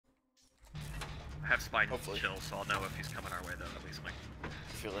have spine Hopefully. chill, so I'll know if he's coming our way though. At least like. I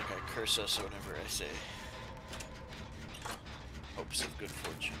feel like I curse us whenever I say hopes of good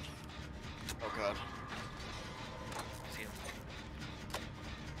fortune. Oh god. See him.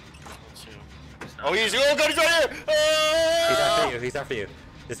 Let's see him. Not Oh, he's right here! Ah! He's after you. He's after you.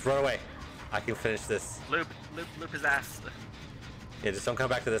 Just run away. I can finish this. Loop his ass. Yeah, just don't come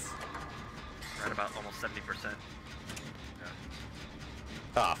back to this. We're at about almost 70%.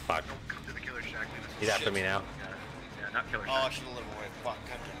 Oh fuck. Don't come to the killer shack. He's after me now. Yeah, not killer. Oh, I should have let him away. Fuck,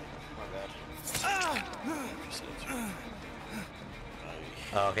 god damn it. My bad.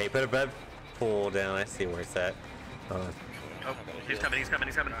 Oh, okay, put a bed pool down. I see where it's at. Oh, he's coming. He's coming.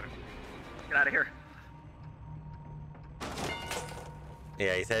 Get out of here.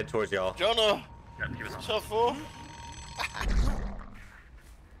 Yeah, he's headed towards y'all. Jonah! Yeah, he was. What's up, fool?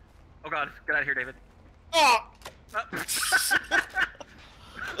 Oh god, get out of here, David. Ah! Oh,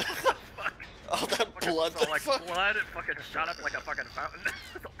 Oh, that blood. so, like blood, it fucking shot up like a fucking fountain.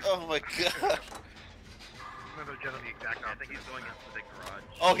 Oh my god. Another jet on the exact I think he's going into the big garage.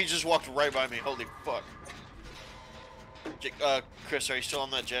 Oh, he just walked right by me. Holy fuck. Chris, are you still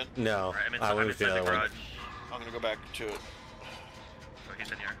on that gen? No, Alright, I'm I inside moved the the other one. garage. I'm gonna go back to it. So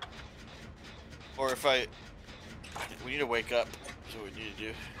he's in here. Or if I... We need to wake up. That's what we need to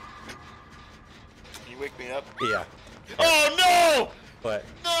do. Can you wake me up? Yeah. Oh no! But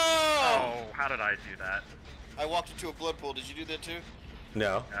No! Oh, how did I do that? I walked into a blood pool. Did you do that too?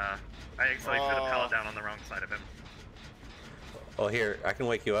 no. I actually put a pallet down on the wrong side of him. Oh, here, I can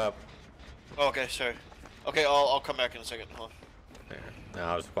wake you up. Oh, okay, sorry. Okay, I'll come back in a second. Hold on. There. No,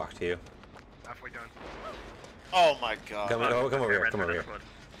 I'll just walk to you. halfway done. Oh my god. Come over here. Come over here.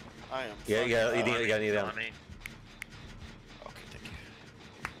 I am. Yeah, fucking you dying. gotta kneel down. On me. Okay, thank you.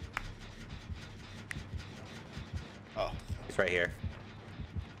 Oh. He's right here.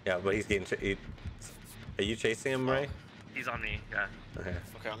 Yeah, but he's getting. Are you chasing him, Ray? He's on me, yeah. Okay.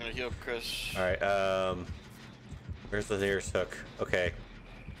 Okay, I'm gonna heal up Chris. All right. Where's the nearest hook? Okay.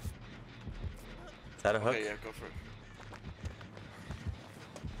 Is that a hook? Okay, yeah, go for it.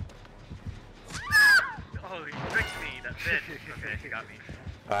 Oh, he tricked me, that bitch. Okay, he got me.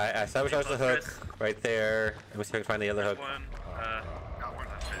 All right. I sabotaged the hook Chris. right there. Let me see if I can find the other hook. One, Got one.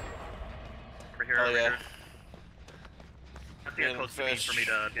 that's it. Over here, Oh, over yeah. here. That's Yeah, getting close to me fish. for me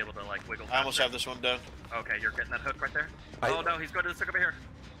to be able to like wiggle. I almost faster. have this one done. Okay, you're getting that hook right there? I- Oh no, he's going to this hook over here.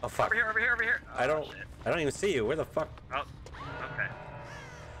 Oh fuck. Over here, over here, over here. I Oh, don't. shit. I don't even see you. Where the fuck? Oh, okay.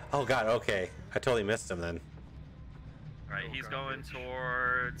 Oh god. Okay. I totally missed him then. Alright, Oh, he's God, going bitch.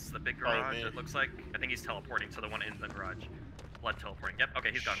 towards the big garage, man. it looks like. I think he's teleporting to the one in the garage. Blood teleporting. Yep,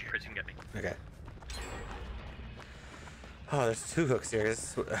 okay, he's gone. Chris, you can get me. Okay. Oh, there's two hooks here.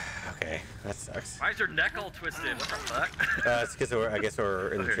 Okay, that sucks. Why is your neck all twisted? What the fuck? It's because I guess we're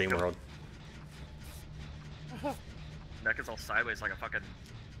in the Okay, dream go. world. Neck is all sideways like a fucking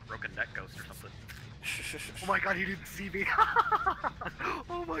broken neck ghost or something. Oh my god, he didn't see me.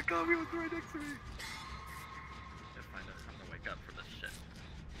 Oh my god, he was right next to me. Just find us time to wake up for this shit.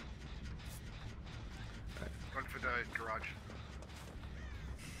 Run for the garage.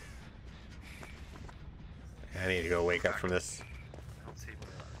 I need to go wake up from this. I don't see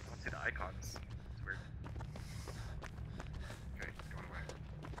the icons. It's weird. Okay, he's going away.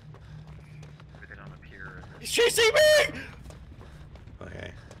 Everything on up here. He's chasing me!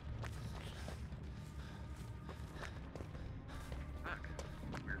 Okay. Fuck.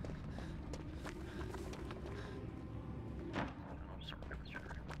 Weird. I'll just start working this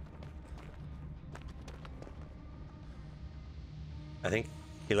generator. I think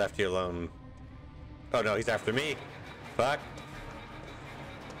he left you alone. Oh no, he's after me. Fuck.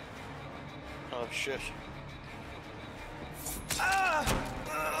 Oh shit.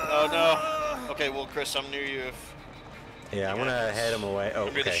 Oh no. Okay, well Chris, I'm near you if Yeah, I'm gonna head him away. Oh,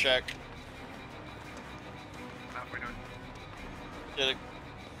 I'm near the okay. shack. Halfway done.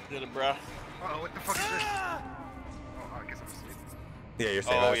 Did it, bruh. Uh-oh, what the fuck is this? Oh, I guess I'm asleep. Yeah, you're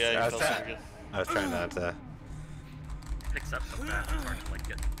safe. Oh yeah, I you was, felt so good. I was trying not to. Picks up so fast, it's hard to like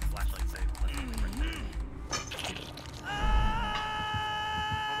get flashlight safe. That's right there.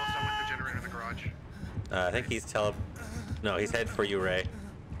 Almost done with the generator in the garage. I think he's No, he's headed for you, Ray.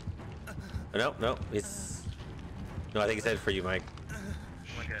 No, no, he's. No, I think he's headed for you, Mike.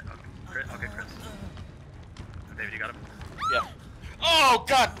 Okay, Chris. David, you got him? Yeah. Oh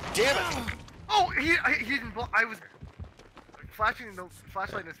god damn it! Oh, he didn't. I was flashing the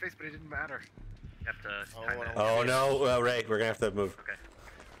flashlight in his face, but it didn't matter. You have to. Oh, kinda- well, Oh no, Ray, we're gonna have to move. Okay.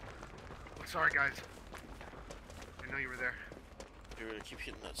 I'm sorry, guys. I didn't know you were there. Dude, I keep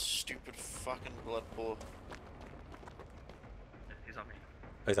hitting that stupid fucking blood pool. Yeah, he's on me.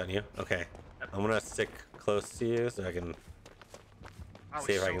 Oh, he's on you? Okay. Yep. I'm gonna stick close to you so I can. I was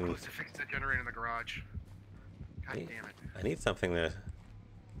See if so I can- close to fix the generator in the garage. God Hey. damn it. I need something to.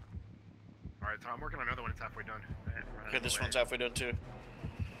 Alright, so I'm working on another one. It's halfway done. Alright, we're Okay, on this the way. one's halfway done too.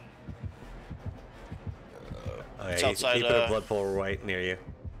 Oh, It's yeah, outside, he put a blood pool right near you.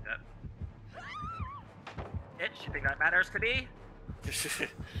 Yep. Itch, you think that matters to me?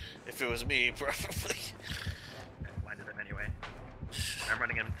 If it was me, probably. I blinded him anyway. I'm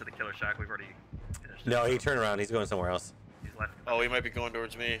running him to the killer shack. We've already finished. No, it. he turned around. He's going somewhere else. He's left. Oh, he might be going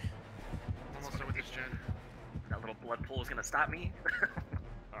towards me. Almost done with this gen. That little blood pool is gonna stop me.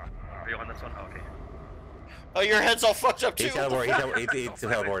 Are you on this one? Oh, okay. Oh, your head's all fucked up too. He teleported. He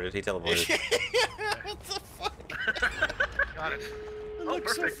teleported. He teleported. What the fuck? Got it. That Oh,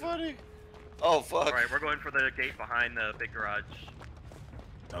 looks so perfect. funny. Oh fuck. Alright, we're going for the gate behind the big garage.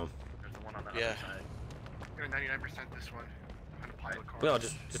 Oh. There's the one on the Yeah. other side. I'm gonna 99% this one. I'm gonna pilot car. No,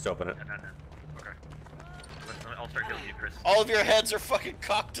 just open it. No. Okay. I'll start healing you, Chris. All of your heads are fucking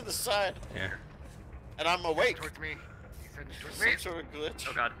cocked to the side, Yeah. and I'm awake. Towards me. He said towards me. Some sort of glitch.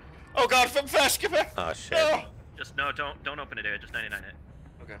 Oh god. Oh god, from fast, get back! Oh shit. No! Just no, don't open it, Just 99 it.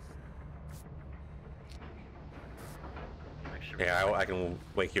 Okay. Make sure. Yeah, I can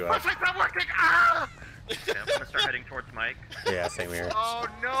wake you up. Flashlight's not working! Ah! Okay, I'm gonna start heading towards Mike. Yeah, same here. Oh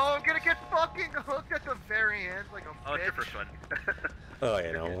no, I'm gonna get fucking hooked at the very end like a Oh, it's your bitch. first one. Oh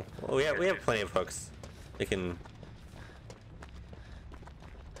yeah, no. Well, we have plenty of hooks. We can.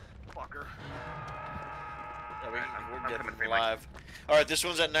 Fucker. Yeah, I'm we're coming getting for you, live. Alright, this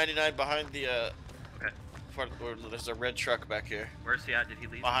one's at 99 behind the, Okay. where there's a red truck back here. Where's he at? Did he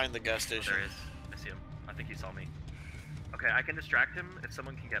leave? Behind the gas Oh, station. there he is. I see him. I think he saw me. Okay, I can distract him if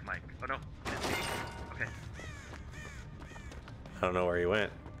someone can get Mike. Oh no, he didn't see me. Okay. I don't know where he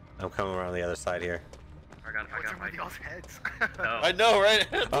went. I'm coming around the other side here. I got What's wrong Mike. with y'all's heads? No. I know, right?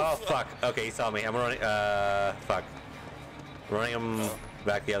 Oh fuck. Okay, he saw me. I'm running. Fuck. Running him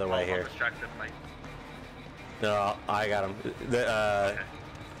back the other way I'll here. distract him, Mike. No, I got him. Okay.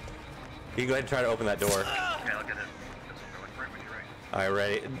 You go ahead and try to open that door. Okay, I'll get it. That's what I'm going for. You're right. All right,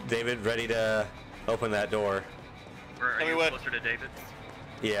 ready, David. Ready to open that door? Where are Tell me you when. closer to David's?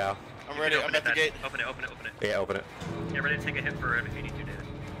 Yeah. I'm You ready, can I'm open at the it gate. then. Open it. Yeah, open it. Get ready to take a hit for him if you need to, David.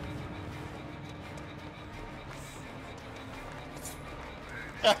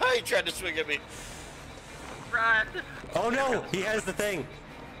 He tried to swing at me. Run! Oh no, he has the thing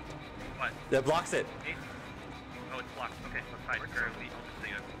What? that blocks it. Me? Oh, it's blocked. Okay, let's hide. Currently, I'll just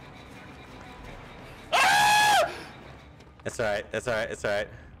leave it. Ah! It's all right. It's all right. It's all right.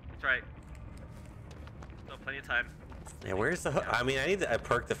 That's right. Still plenty of time. Yeah, where's the hook? I mean, I need a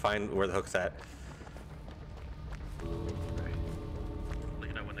perk to find where the hook's at. Let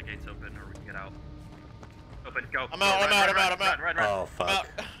you know when the gate's open or we can get out. Open, go. I'm Go, out, run, I'm out, run, I'm out, run, I'm out. Run, run, Oh run. fuck. I'm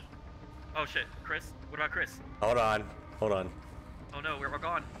out. Oh shit, Chris? What about Chris? Hold on. Hold on. Oh no, we're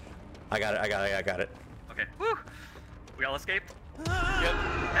gone. I got it. I got it. Okay. Woo! We all escaped? Yep.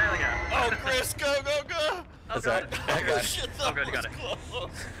 Hell yeah. Oh, Chris, go, go, go! Oh That's god. right. I got it. Shit, Oh, that good, you got was it.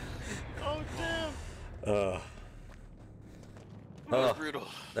 close. Oh, damn. Oh, That was brutal.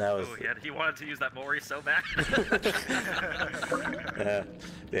 that was. Oh, he wanted to use that Mori so bad.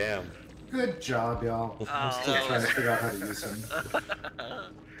 Damn. Good job, y'all. I'm still Oh. trying to figure out how to use him.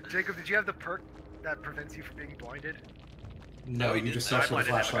 Jacob, did you have the perk that prevents you from being blinded? No, you just sucked with a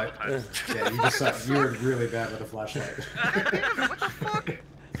blinded him a flashlight. couple Yeah, you just sucked. You were really bad with a flashlight. What the fuck?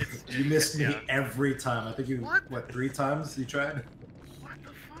 You missed me Yeah. every time. I think you, What? 3 times you tried? What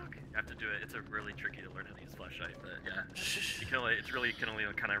the fuck? You have to do it. It's a really tricky to learn how to use flashlight, but yeah, you can only can only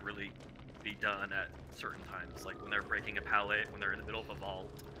kind of really be done at certain times, like when they're breaking a pallet, when they're in the middle of a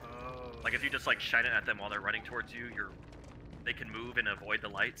vault. Oh. Like if you just like shine it at them while they're running towards you, they can move and avoid the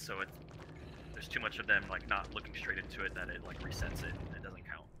light, so there's too much of them like not looking straight into it that it like resets it and it doesn't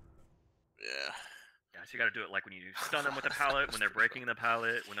count. Yeah. Yeah, so you got to do it like when you stun them with a pallet, when they're breaking the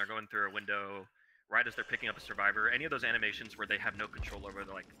pallet, when they're going through a window, right as they're picking up a survivor. Any of those animations where they have no control over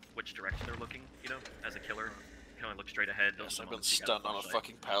like which direction they're looking, you know, as a killer, you can only look straight ahead. Those Yes, are I've the been ones you gotta stunned on a flashlight.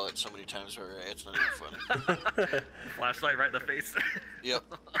 fucking pallet so many times already. It's not even funny. Flashlight right in the face. Yep.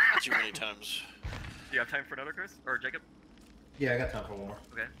 Too many times. Do you have time for another, Chris? Or Jacob? Yeah, I got time for one more.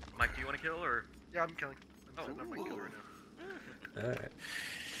 Okay. Mike, do you want to kill or? Yeah, I'm killing. I'm Oh, setting up my kill right now. Alright.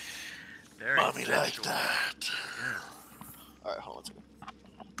 Very Mommy like sensual. that. Alright, hold on a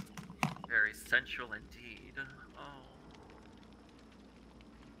second. Very sensual indeed. Oh.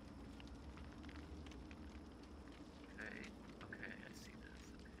 Okay, I see this.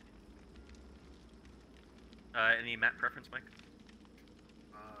 Okay. Any map preference, Mike?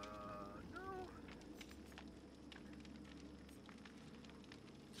 No.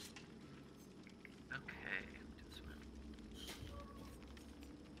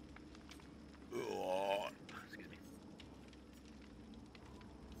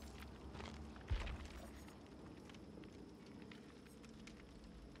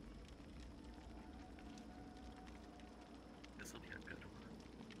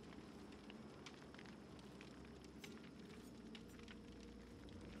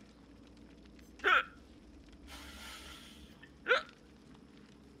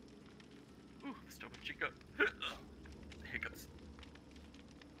 Topo Chico. Hiccups.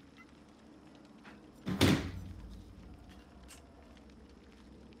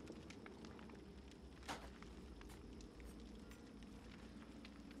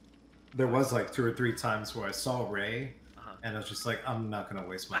 There was like 2 or 3 times where I saw Ray, Uh-huh. and I was just like, I'm not gonna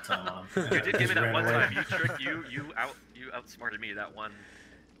waste my time on him. And You I did give me just that ran one away. time. You outsmarted me that one.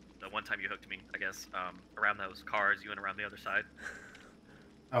 The one time you hooked me, I guess, around those cars. You went around the other side.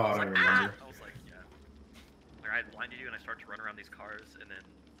 Oh, I was don't like, remember. I was like, yeah. Like I blinded you and I started to run around these cars, and then.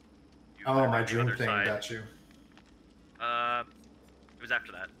 You Oh, went my around the dream other thing side. got you. It was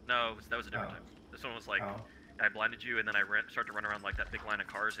after that. No, that was a different Oh. time. This one was like. Oh. I blinded you, and then I started to run around like that big line of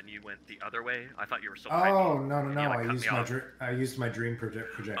cars, and you went the other way. I thought you were still behind Oh me. no no and you, no! like, I cut used me my off. I used my dream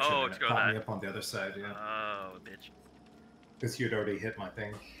projection, Oh, and to it go caught that. me up on the other side. Yeah, Oh, bitch. because you'd already hit my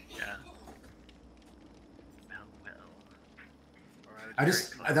thing. Yeah. Well. Alright, I very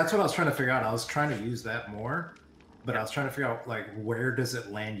just clever. that's what I was trying to figure out. I was trying to use that more, but I was trying to figure out like where does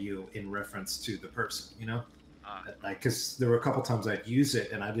it land you in reference to the person, you know? Like, because there were a couple times I'd use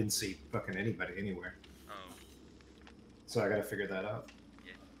it and I didn't see fucking anybody anywhere, Oh. so I got to figure that out.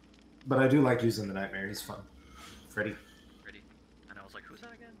 Yeah. But I do like using the nightmare. He's fun. Freddy, Ready? And I was like, who's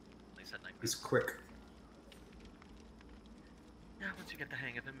that again? They said Nightmare. he's quick. Yeah, once you get the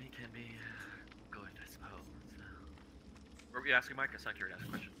hang of him, he can be good, I suppose. What were you asking, Mike? I thought you were asking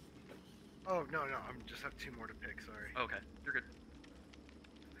a question. Oh no, I'm just have 2 more to pick. Sorry. Okay, you're good.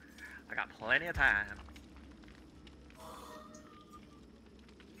 I got plenty of time.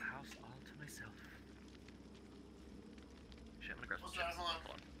 House all to myself. Shit, I'm gonna grab some chips. Hold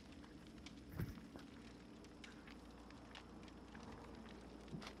on.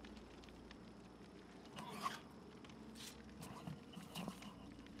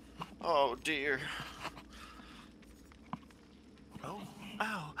 Oh dear. Oh,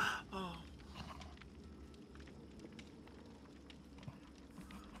 ow, oh.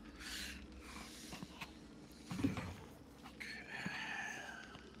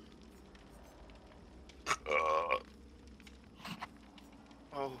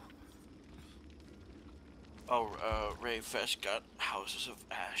 Oh. Oh, Ray Fesh got Houses of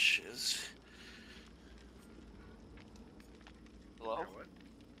Ashes. Hello? Yeah,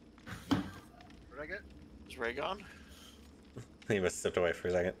 what? What did I get? Is Ray gone? He must have stepped away for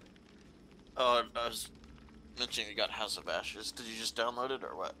a second. Oh, I was mentioning you got House of Ashes. Did you just download it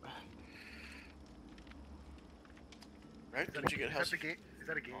or what? Right? Is that, Didn't you get is House that the game? Is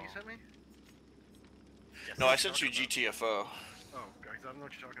that a game you sent me? Yes, No, I'm I sent you talking about- GTFO. Oh, guys, I don't know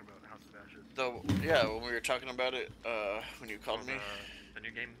what you're talking about. House of Ashes. Though, yeah, when we were talking about it, when you called Oh, me, the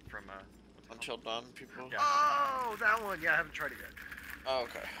new game from what's it called? Until Dawn, people. Yeah. Oh, that one. Yeah, I haven't tried it yet. Oh,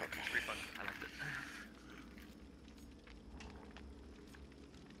 okay, okay. It's pretty fun. I liked it.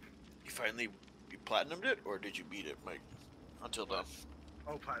 You finally you platinumed it, or did you beat it, Mike? Until Dawn.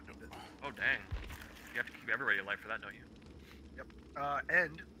 Oh, platinum it. Oh dang. You have to keep everybody alive for that, don't you?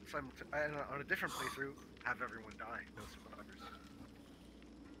 And on a different playthrough, have everyone die. No survivors.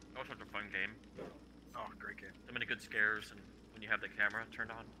 That was such a fun game. Oh, great game. So many good scares, and when you have the camera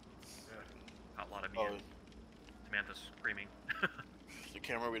turned on, Yeah. caught a lot of me Oh, and Samantha screaming. the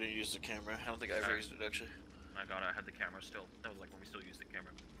camera, we didn't use the camera. I don't think I ever used it, actually. My god, I had the camera still. That was like when we still used the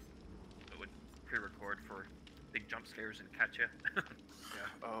camera. It would pre-record for big jump scares and catch you. Yeah.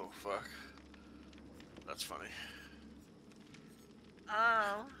 Oh, fuck. That's funny.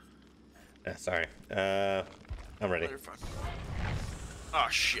 Oh. Yeah, sorry. I'm ready. Oh, you're fine. Oh,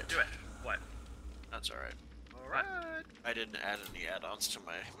 shit. Do it. What? That's alright. All right. I didn't add any add-ons to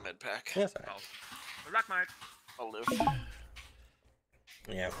my med pack. Yeah, sorry. Oh. The rock mark. I'll live.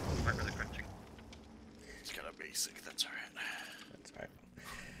 Yeah, Mark for the crunching. It's kind of basic. That's alright. that's all right.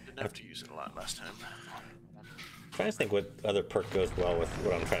 Didn't have to use it a lot last time. I'm trying to think what other perk goes well with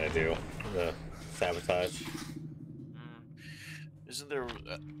what I'm trying to do. The sabotage. Isn't there...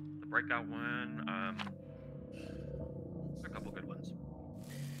 The breakout one. A couple good ones.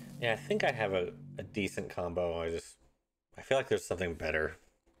 Yeah, I think I have a decent combo. I feel like there's something better.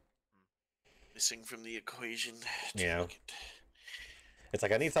 missing from the equation? Yeah. make it- It's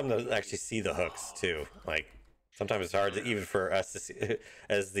like I need something to actually see the hooks too. Like sometimes it's hard to, even for us to see,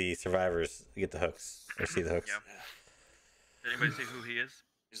 as the survivors, get the hooks or see the hooks. Yeah. Yeah. Did anybody see who he is?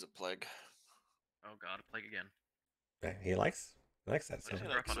 He's a plague. Oh god, a plague again. Yeah, he likes that. So Likes to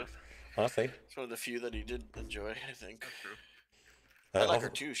Yeah, rip on so- us. honestly, It's one of the few that he did enjoy, I think. That's true. I like her also-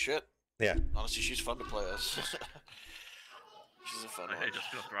 too, shit. Yeah, Honestly, she's fun to play as. She's a fun one. Hey,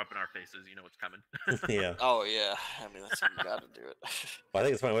 just gonna throw up in our faces. You know what's coming. yeah. Oh yeah, I mean that's you gotta do it. Well, I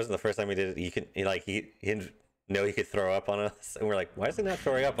think it's funny. It wasn't the first time he did it. He know he could throw up on us, and we're like, why is he not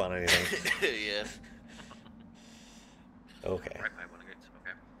throwing up on anything? Yeah. Okay. Right by one of the gates.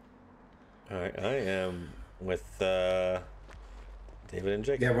 Okay. All right, I am with David and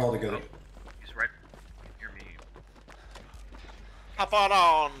Jake. Yeah, we're all together. He's right near me. Hop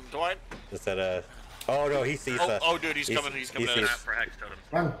on, Dwight. Is that Oh no, he sees us. Oh, dude, he's coming. He's coming. he At sees- Not us. for Hex Totems.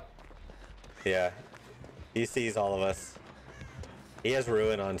 Run. Yeah, he sees all of us. He has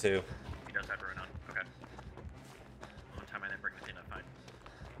ruin on too. He does have ruin on. Okay. One time I didn't bring with enough fine.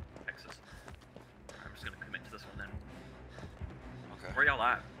 Hexes. I'm just gonna commit to this one then. Okay. Where y'all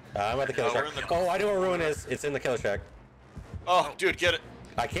at? I'm at the killer we're shack. in the- Oh, I know where ruin is. It's in the killer shack. Oh, dude, get it.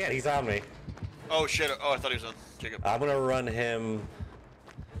 I can't. He's on me. Oh shit. Oh, I thought he was on Jacob. I'm gonna run him.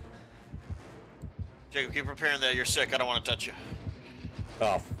 Jacob, keep preparing that. You're sick. I don't want to touch you.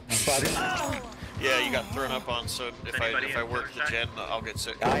 Oh, fuck. Yeah, you got thrown up on. So if Anybody I in work the Shack? gen, I'll get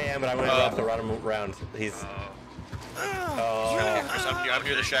sick. I am, but I'm gonna have to run him around. He's. Oh. Chris, I'm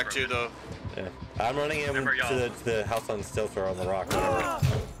near the shack too, though. Yeah. I'm running him Remember, y'all. to the house on Stilts or on the rock. Whatever.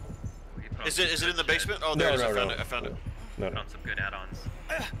 We put on Is some it in the good basement? shit. Oh, there it is. No, I found no. it. I found it. No, Put no. on some good add-ons.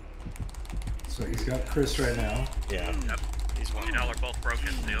 So he's got Chris right now. Yeah. Yep. He's one. You know, are both broken,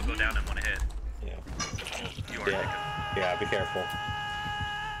 so you'll go down in one hit. Yeah. You are Yeah. Yeah. Be careful.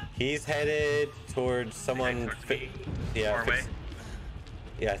 He's headed towards someone. towards me? Yeah. Far away?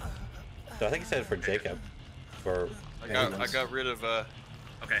 Yeah. So I think he's headed for Jacob. For. I got rid of.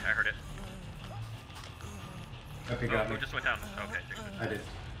 Okay, I heard it. Okay, Oh, got who me. just went down? Okay, Jacob. I did.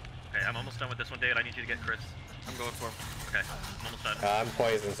 Okay, I'm almost done with this one, Dave. I need you to get Chris. I'm going for him. Okay, I'm almost done. I'm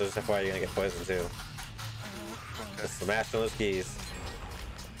poisoned, so just FYI, you're gonna get poisoned too. Just smash those keys.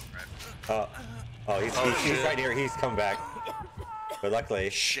 Right. He's shit. right here. He's come back. But luckily,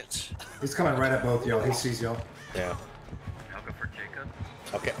 Shit. He's coming right at both y'all. He sees y'all. yeah. I'll go for Jacob.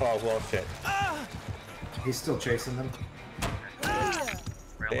 Okay. Oh well, shit. He's still chasing them.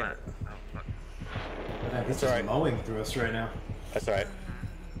 Rail Damn. that. Oh, fuck. He's That's just alright. mowing through us right now. That's all right.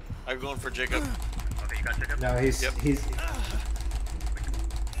 I'm going for Jacob. Okay, you got Jacob? No, he's Yep. he's In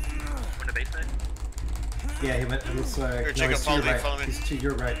the basement? yeah. He went. He's like Here, no, Jacob, he's to follow your me, right. follow me. He's to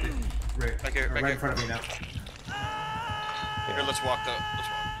your right. Back here, or back right here. in front of you now. Here, let's walk though. Let's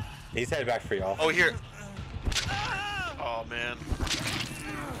walk. He's headed back for y'all. Oh, here. Oh man.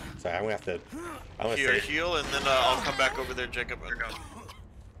 Sorry, I'm gonna have to. I'm gonna Here, say. heal, and then I'll come back over there, Jacob. Here, go.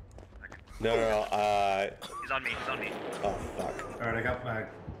 No. He's on me, he's on me. Oh fuck. All right, I got my.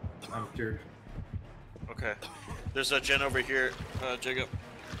 I'm cured. Okay. There's a gen over here, Jacob.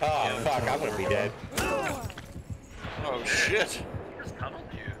 Oh fuck. I'm gonna be dead. Oh shit. He just tunneled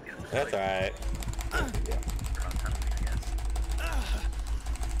you. He just, That's all right. about tunneled me, I guess.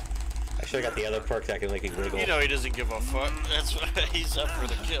 I should have got the other perk that can make you wiggle. You know he doesn't give a fuck. That's why he's up for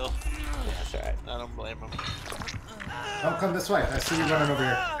the kill. That's all right. I don't blame him. Oh, come this way. I see you running over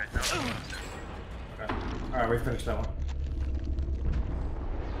here. Okay, no, no, no. Okay. All right, we finished that one.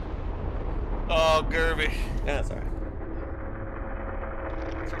 Oh, Gerby. Yeah, that's all right.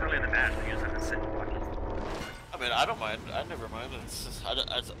 It's so early in the match that you just have to sit and watch this. I mean, I don't mind. I never mind. It's just, I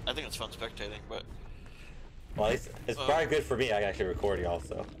think it's fun spectating, but Well, at least it's probably good for me. I can actually record y'all,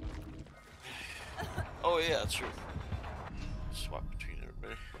 so. oh yeah, that's true. Swap between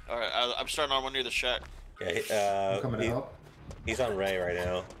everybody. All right, I'm starting on one near the shack. Yeah. I'm coming to help. He's on Ray right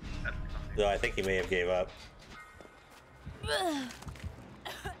now. That's something. Though I think he may have gave up.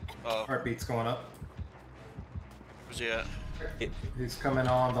 Oh, Heartbeat's going up. where's he at? He's coming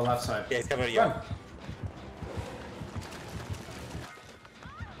on the left side. Yeah, he's coming to Run. you.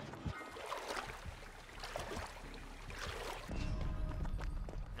 I'm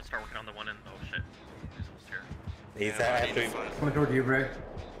gonna start working on the one in. Oh shit. He's almost here. He's Yeah, I need after. to find- Coming toward you, Ray.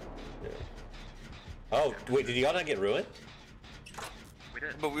 Oh, wait, did y'all not get ruined? We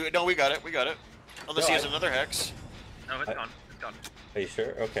did. But we got it. We got it. Unless he No, has another hex. No, it's I- gone. It's gone. Are you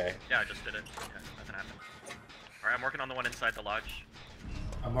sure? Okay. Yeah, I just did it. Yeah, nothing happened. Alright, I'm working on the one inside the lodge.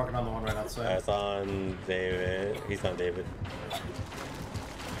 I'm working on the one right outside. That's on David. He's on David.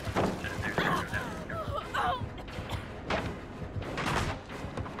 There, go down.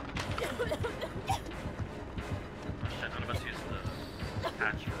 Oh shit, none of us used the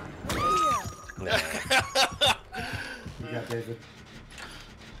patch for... No. You got David.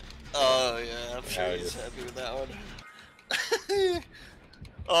 Oh yeah, I'm sure Oh, he's yes. happy with that one.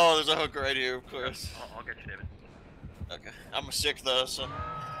 Oh, there's a hook right here, of course. I'll get you, David. Okay, I'm sick though, so.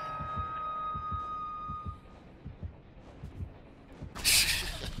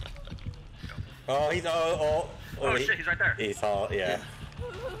 Oh, he's Oh he- shit, he's right there. He's all yeah.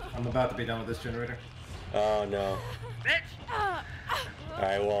 I'm about to be done with this generator. Oh no. Bitch! All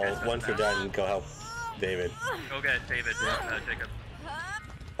right. Well, once you're done, go help David. Go get David, Jacob.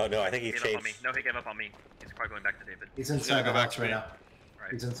 Oh no, I think he Gave up on me. changed. No, he gave up on me. He's probably going back to David. He's gonna inside go the back house to right me. now.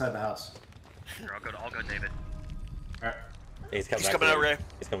 Right. He's inside the house. Here, I'll go David. Alright. He's coming He's back. coming out, to Ray. you.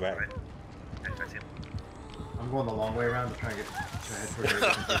 He's coming back. Right. Okay, I see him. I'm going the long way around to try and get to head for David.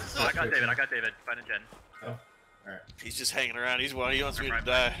 Oh, I got David. I got David. Finding Jen. Oh, alright. He's just hanging around. He wants me to Right.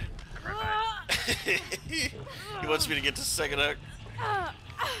 die. I'm right by. He wants me to get to second hook.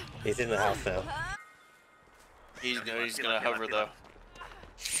 He's in the house now. He's He left, gonna he hover left. though.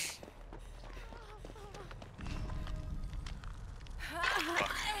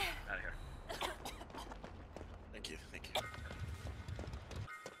 Out of here. Thank you.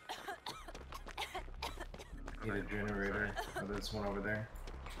 Need a generator. Oh, there's one over there.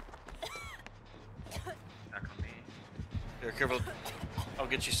 Back on me. Here, careful. I'll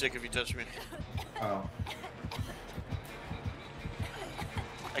get you sick if you touch me. Oh.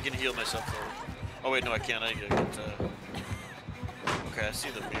 I can heal myself though. Oh wait, no, I can't. I gotta get. Okay, I see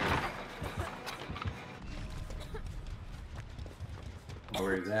the mirror.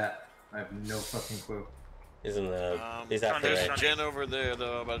 Where he's at. I have no fucking clue. He's in the. He's Sean, after There's Ray. a gen over there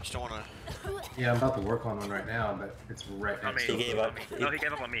though, but I just don't wanna. Yeah, I'm about to work on one right now, but it's right On me. next to He gave me. up. No, he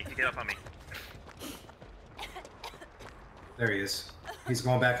gave up on me. He gave up on me. There he is. He's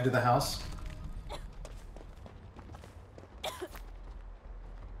going back into the house.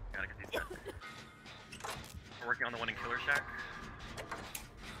 Gotta get these guys. We're working on the one in Killer Shack.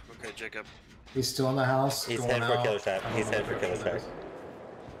 Okay, Jacob. He's still in the house. He's going heading for out. Killer Shack. I don't He's know heading for what Killer direction Shack.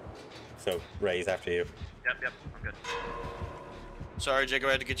 that is. So Ray, he's after you. Yep, I'm good. Sorry, Jacob.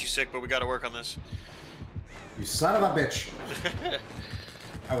 I had to get you sick, but we gotta work on this. You son of a bitch.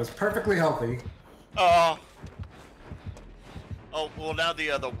 I was perfectly healthy. Oh. Oh well, now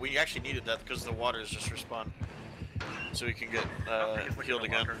we actually needed that because the waters just respawn, so we can get Okay, he's looking healed at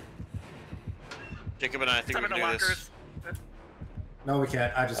the again. locker. Jacob and I think Some we in can the do this. lockers. No, we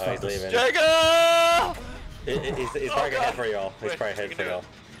can't. I just Oh, felt he's this. leaving. Jacob! He's Oh, probably gonna head God. for y'all. He's Wait, probably we heading can for do y'all.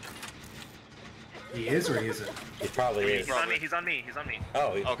 He is or he isn't? He probably is. He's on me. He's on me. He's on me. Oh,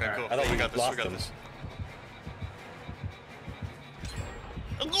 Okay, Alright. cool. I thought we you got this. lost We got him. this.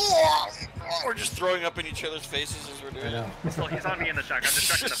 We're just throwing up in each other's faces as we're I doing it. know. He's on me in the shack. I'm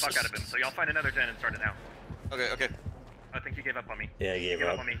distracting the fuck out of him. So y'all find another gen and start it now. Okay. I think he gave up on me. Yeah, he He gave gave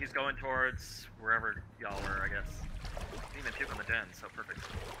up up. on me. He's going towards wherever y'all were, I guess. Didn't even puke on the den, so perfect.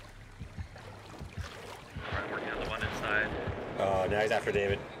 Alright, working on the one inside. Oh, now he's after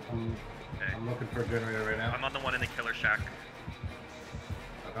David. Okay. I'm looking for a generator right now. I'm on the one in the Killer Shack.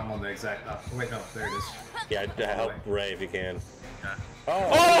 I'm on the exact. Wait, no, there it is. Yeah, help Ray if you can. Yeah.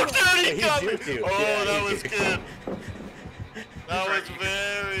 Oh, dude, he he got me! juked you. Oh, Yeah, that he was juked good. you. That was You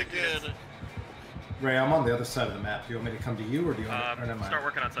very can- good. Ray, I'm on the other side of the map. Do you want me to come to you or do you want to? Or never mind. Start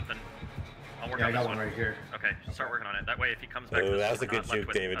working on something. I'll work Yeah, I on got this one right here. Okay, start working on it. That way, if he comes back, Oh, to that this, was a we're good not left juke,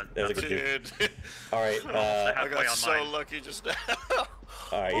 with David. That was a good juke. Dude, All right, I halfway got on so mine. lucky just now.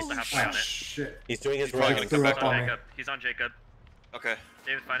 all right. Almost halfway Oh on it. shit! He's doing his He's probably run. gonna come Threw back up He's on on me. Jacob. He's on Jacob. Okay.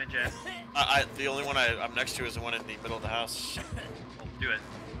 David, finding Jen. The only one I'm next to is the one in the middle of the house. Do it.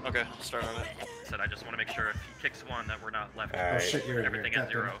 Okay, I'll start on it. Said I just want to make sure if he kicks one that we're not left All Oh right. shit! You're in everything here. at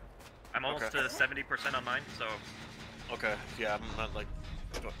zero. I'm almost Okay. to 70% on mine, so Okay, yeah, I'm at like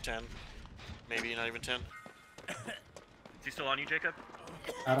what, 10, maybe not even 10. is he still on you, Jacob?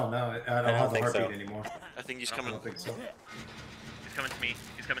 I don't know. I don't don't have the think so. heartbeat anymore. I think he's I coming. don't think so. He's coming to me.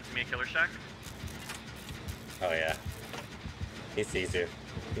 He's coming to me at Killer Shack. Oh yeah. He sees you.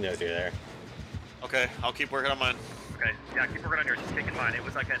 He knows you're there. Okay, I'll keep working on mine. Okay, yeah, keep working on yours. He's kicking mine. It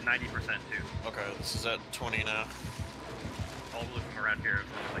was like at 90% too. Okay, this is at 20 now. I'll loop him around here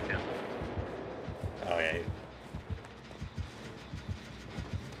as long as I can. Oh yeah.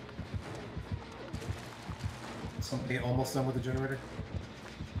 Somebody almost done with the generator.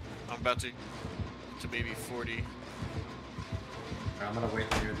 I'm about to maybe 40. I'm gonna wait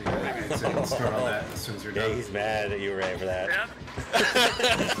near the exit and start on that as soon as you're Yeah, done. he's mad at you, Ray, for that. Yeah.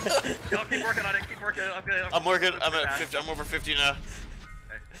 Y'all keep working on it. Keep working. I'm good. I'm working. I'm at 50. I'm over 50 now.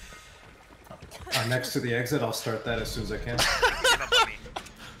 I'm next to the exit. I'll start that as soon as I can. He gave up on me.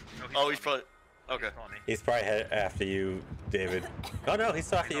 No, Oh, he's probably. Okay. still on me. He's probably after you, David. Oh no, he's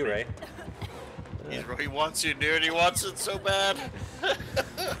still after you, Ray. He wants you, dude. He wants it so bad. You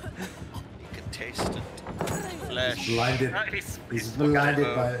can taste it. Flesh. Blinded. He's He's swung at blinded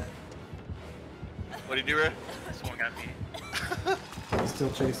it. by it. What do you do, Ray? Swung at me. He's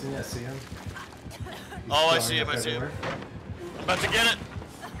still chasing you. I see him. He's Oh, I throwing see him, up I see him. everywhere. I'm about to get it.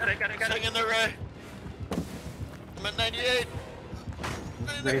 Got it. Hang in there, Ray. I'm at 98.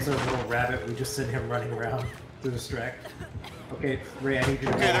 Ray's a little rabbit. We just send him running around to distract. Okay, Ray, I need you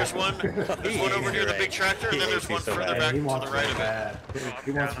to Okay, there's one. There's one over near the Ray. big tractor, and He then there's hates you one so further bad. back He to wants the right Ray of it. bad. Oh, I'm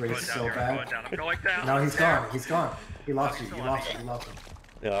He down, wants I'm Ray going so down here, I'm bad. going down. I'm going down. No, he's There. gone. He's gone. He lost you. he's You still on lost me. him. You lost him.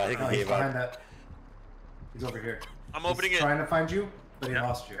 No, I think No, he he's gave behind up. that. He's over here. I'm He's opening it. trying to find you, but he Yep,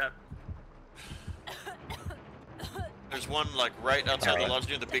 lost you. yep. There's one like right outside the Alright. lodge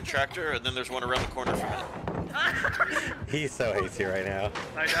near the big tractor, and then there's one around the corner from it. He so hates you right now.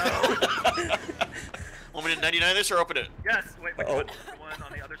 I know. Want me to 99 this or open it? Yes. Wait. Oh. One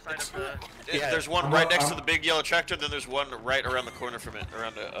on the other side of the. Yeah. There's one I'm right on- next to I'm- the big yellow tractor, then there's one right around the corner from it.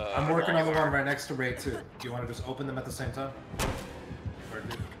 Around the. I'm working on the one right next to Ray too. Do you want to just open them at the same time? Or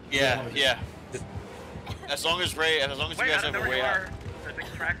do- Yeah, wanna yeah. As long as Ray, as long as you Wait, I guys don't have know a where you way out. are. The big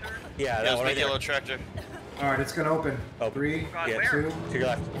tractor. Yeah, Yeah, that there's one a right big yellow there. tractor. All right, it's gonna open. Oh. 3, God, Yeah, where? 2. To your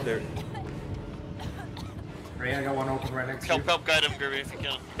left. There. Ray, I got one open right next to you. Help guide him, Gerby, if you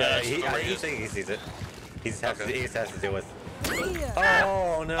can. He thinks he sees it. He just has, Okay. he just has to deal with. Yeah.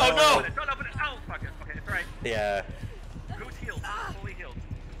 Oh no! Oh, no! Open it, don't open it. Oh, fuck it. Okay, it's alright. Yeah, Who's healed? Fully healed.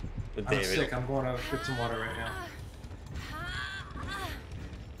 with I'm David. sick. I'm going to get some water right now.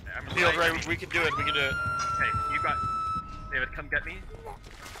 I'm Healed, right. Ray, we can do it, we can do it. Okay, you got. David, come get me.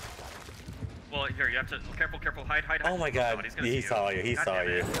 Well, here, you have to. Careful, careful. Hide. Oh my God! he's gonna He see saw you. He God saw damn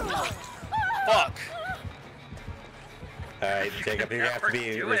you. it. Fuck! All right, Jacob, you have to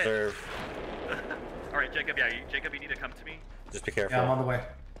be Do it. reserved. Alright, Jacob, yeah, Jacob, you need to come to me. Just be careful. Yeah, I'm on the way.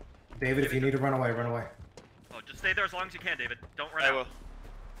 David, if you need to run away, run away. Oh, just stay there as long as you can, David. Don't run I out. will.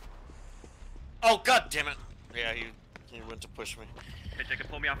 Oh, god damn it! Yeah, he went to push me. Okay, Jacob,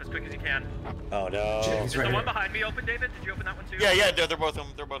 pull me off as quick as you can. Oh no! Shit, Is he's the right one here. behind me open, David? Did you open that one too? Yeah, they're both so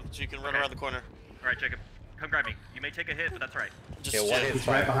you can run Okay. around the corner. Alright, Jacob, come grab me. You may take a hit, but that's right. Just Yeah, what chill. is- He's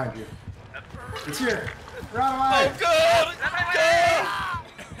right behind you. Yep. He's here. Run Oh away! god! God!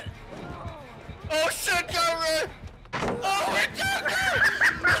 Oh shit, go Ray! Oh my god!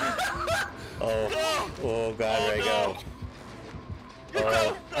 Oh God, Ray, go!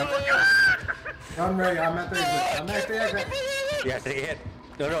 Go! Oh, Run, Ray. I'm at the exit. I'm at the exit. yeah, take a hit.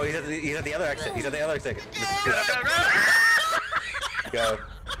 No, he's at the other exit. He's at the other exit. Go.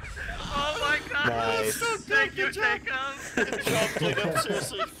 Oh my god! Nice. Thank you, Jacob! Jacob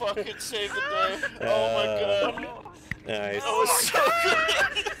seriously fucking saved the day. Oh my god. Nice. That was so good.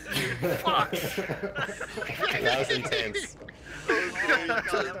 Fuck! That was intense. Oh my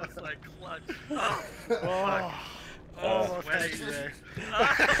god, that was like clutch. Oh, fuck. Almost had you there. You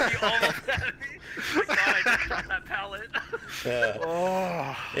almost had me. My god, I just shot that pallet. Yeah.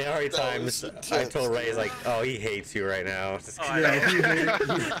 Oh. In hard That times, was I intense, told Ray, dude. like, oh, he hates you right now. Just Oh, I Yeah,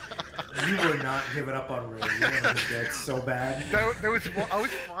 know. you were not giving up on Ray. You were dead so bad. That was I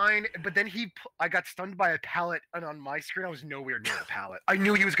was fine, but then I got stunned by a pallet, and on my screen I was nowhere near the pallet. I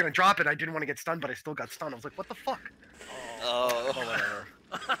knew he was gonna drop it. I didn't want to get stunned, but I still got stunned. I was like, what the fuck? Oh. Whatever.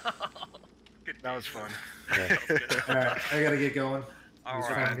 That was fun. Yeah. All right, I gotta get going. All It's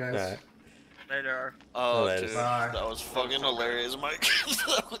right. fine, guys. Alright. Later. Oh, That dude, is- Bye. that was fucking hilarious, Mike.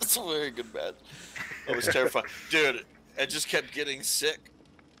 That was very good, man. That was terrifying, dude. I just kept getting sick.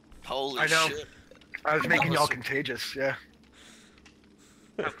 Holy I know. shit! I was making y'all was- contagious. Yeah.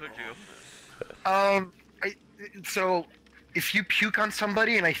 How could you? So if you puke on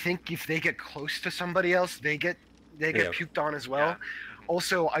somebody, and I think if they get close to somebody else, they get Yeah. puked on as well. Yeah.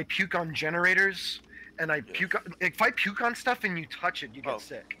 Also, I puke on generators, and I puke on, if I puke on stuff and you touch it, you get Oh.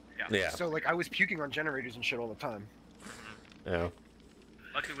 sick. Yeah. So like I was puking on generators and shit all the time. Yeah.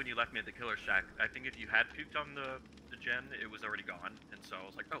 Luckily, when you left me at the killer shack, I think if you had puked on the gen, it was already gone, and so I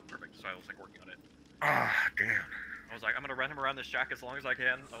was like, oh, perfect. So I was like working on it. Ah, damn. I was like, I'm gonna run him around this shack as long as I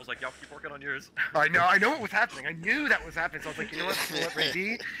can. I was like, y'all keep working on yours. I know what was happening. I knew that was happening. So I was like, you know what? I'm gonna let Ray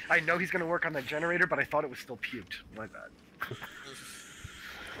be. I know he's gonna work on that generator, but I thought it was still puked. My bad.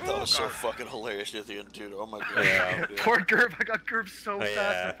 That was so fucking hilarious at the end, dude. Oh my god. Yeah. dude. Poor Gerb. I got Gerb so fast.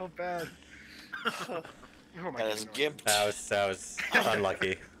 yeah. I felt bad. Who am I That is kidding? gimped. That was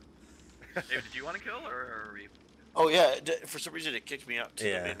unlucky. David, did you want to kill, or are we? Oh yeah, for some reason it kicked me out to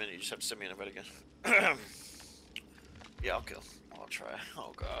Yeah. the main menu. You just have to send me an invite again. Yeah, I'll kill. I'll try.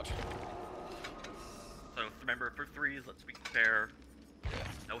 Oh god. So remember, for threes, let's be fair.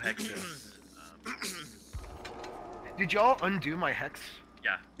 No hexes. Did y'all undo my hex?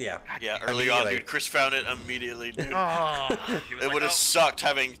 Yeah. Yeah. Yeah, early on, Immediately. dude. Chris found it immediately, dude. Oh, He was It like, would have "Oh." sucked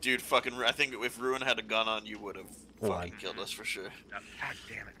having, dude, fucking. I think if Ruin had gone on, you would have Won. fucking killed us for sure. God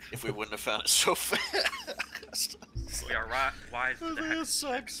damn it. If we wouldn't have found it so fast. We are wise to the That hex.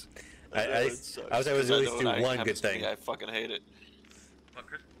 sucks. I was able to at least do one good thing. I fucking hate it. What,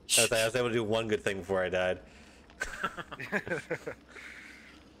 Chris? I was able to do one good thing before I died.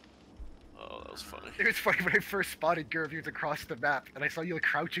 Oh, that was funny. It was funny when I first spotted Gurviews across the map, and I saw you like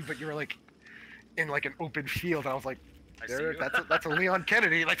crouching, but you were like in like an open field. And I was like, I see there, you. that's a Leon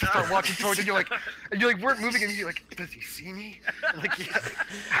Kennedy. Like, start walking towards it, and you like weren't moving, and you're like, does he see me? And, like, yeah.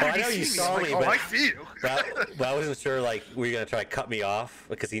 How Well, I did know he you see saw I'm me, like, oh, but- I see you. But I wasn't sure, like, were you gonna try to cut me off?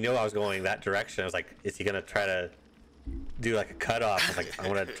 Because he knew I was going that direction. I was like, is he gonna try to do like a cutoff? I was like, I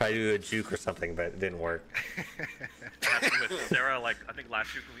want to try to do a juke or something, but it didn't work. happened with Sarah, like I think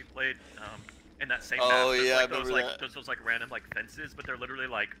last week when we played, in that same Oh, map, there's, yeah, I like, those remember like that. those like random like fences, but they're literally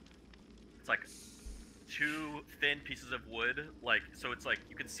like it's like two thin pieces of wood, like so it's like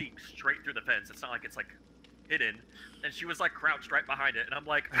you can see straight through the fence. It's not like it's like hidden. And she was like crouched right behind it, and I'm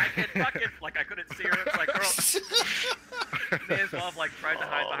like, I can fucking like I couldn't see her. It's like, girl, you may as well have like tried to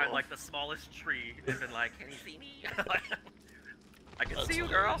hide behind like the smallest tree and been like, can you see me? I can That's see you,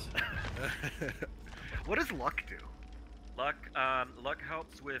 girl. hilarious. What does luck do? Luck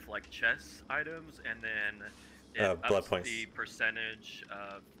helps with like chess items, and then it Blood ups points. the percentage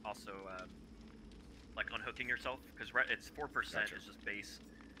of also like unhooking yourself, because it's 4%. Gotcha. Is just base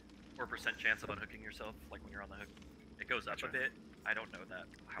 4% chance of unhooking yourself, like when you're on the hook. It goes up a bit. I don't know that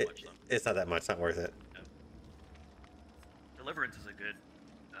how much though. It's not that much. Not worth it. Deliverance is a good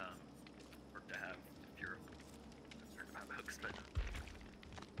perk to have if you're concerned about hooks, but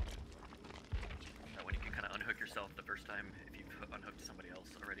that one you can kind of unhook yourself the first time if you've unhooked somebody else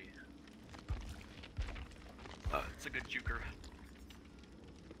already. It's a good juker.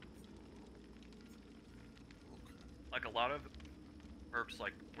 Like a lot of perks,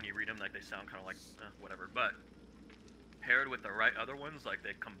 like when you read them, like they sound kind of like whatever, but paired with the right other ones, like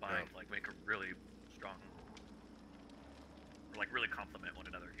they combine, like make a really strong, or like really complement one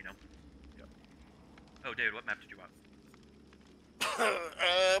another, you know? Yep. Oh, David, what map did you want?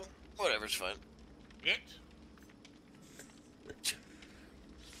 Whatever's fine. It?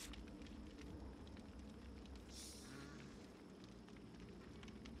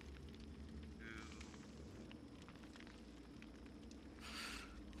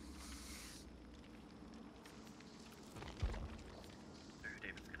 Where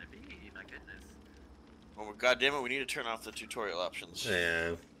David's gonna be, my goodness. Oh, God damn it, we need to turn off the tutorial options.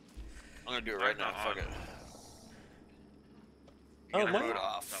 Yeah. I'm gonna do it right now. Fuck it. Oh, Beginner mine- mode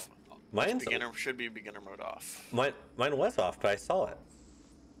off. Mine's Beginner should be beginner mode off. mine was off, but I saw it.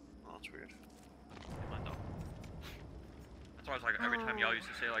 Oh, that's weird. Mine don't. That's why I was like, every time y'all used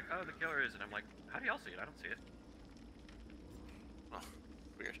to say like, oh, the killer is, and I'm like, how do y'all see it? I don't see it. Oh,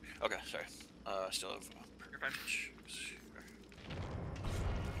 weird. Okay, sorry. Still have. You're fine.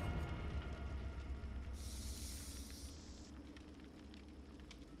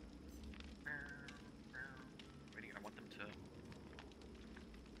 Waiting, I want them to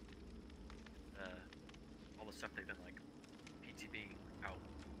all the stuff they've been like PTBing out,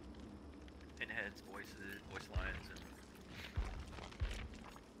 pinheads, voices, voice lines, and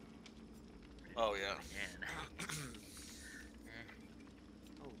Oh, yeah. again.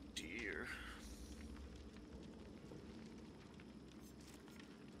 Oh, dear.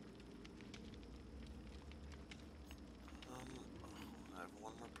 I have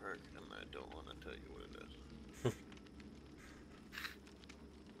one more perk, and I don't want to tell you what it is.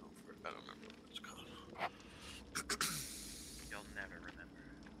 I don't remember what it's called. You'll never remember.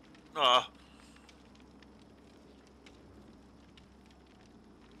 Ah.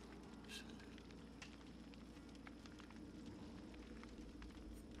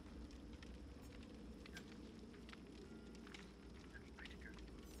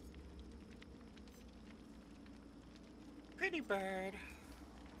 Pretty bird.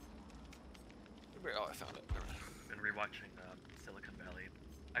 Oh, I found it. Been rewatching Silicon Valley.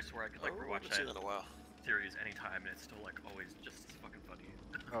 I swear I could like Oh, rewatch haven't seen that it in a while. series anytime, and it's still like always just as fucking funny.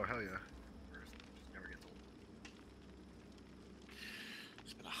 Oh hell yeah. Just never gets old.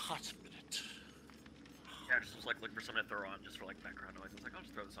 It's been a hot minute. Yeah, I just was like looking for something to throw on just for like background noise. I was like, I'll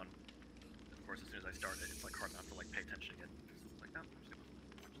just throw this on. Of course, as soon as I started, it's like hard not to like pay attention again. So I was like, no, I'm just gonna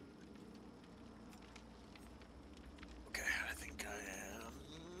watch this. Okay, I think I am.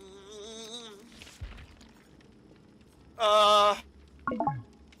 Whoa.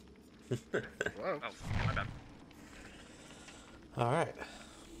 Oh, yeah, my bad. All right.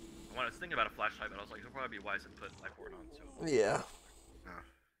 I was thinking about a flashlight, but I was like, it'll probably be wise to put light board on, so Yeah.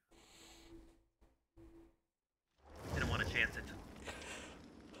 didn't want to chance it.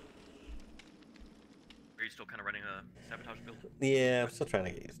 Are you still kind of running a sabotage build? Yeah, I'm still trying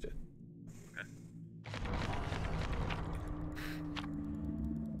to get used to it. Okay.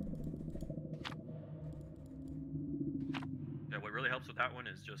 Yeah, what really helps with that one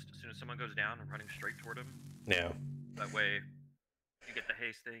is just as soon as someone goes down, I'm running straight toward him. Yeah. That way, You get the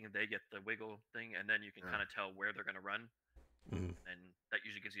haste thing, and they get the wiggle thing, and then you can kind of tell where they're gonna run, and that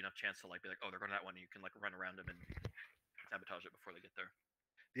usually gives you enough chance to like be like, oh, they're going to that one, and you can like run around them and sabotage it before they get there.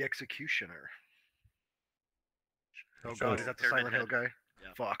 The Executioner. Oh Sure. god, is that the Pyramid Silent Hill guy?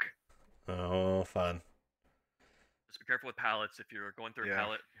 Yeah. Fuck. Oh, fun. Just be careful with pallets. If you're going through a Yeah.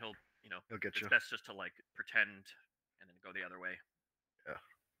 pallet, he'll Get it's you. best just to like pretend and then go the other way. Yeah.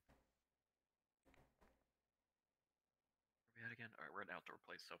 Where are we at again? All right, we're at an outdoor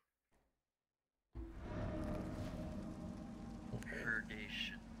place, so.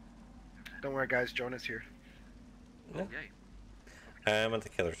 Purgation. Don't worry, guys. Jonah's here. Oh, yay. I'm at the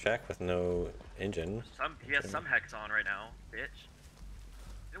killer shack with no engine. He has some hex on right now, bitch.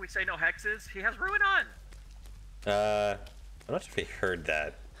 Did we say no hexes? He has ruin on. I'm not sure if he heard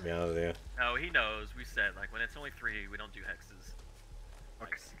that, to be honest with you. No, he knows. We said like when it's only 3, we don't do hexes.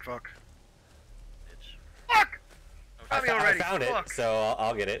 Fuck. Nice. Fuck. Bitch. Fuck! Oh, Got me shit. already. I found Fuck. it, so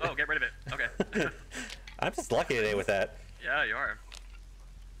I'll get it. Oh, get rid of it. Okay. I'm just lucky today with that. Yeah, you are.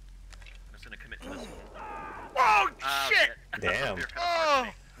 I'm just gonna commit to this one. Oh, Ah, shit! Damn. You're kinda far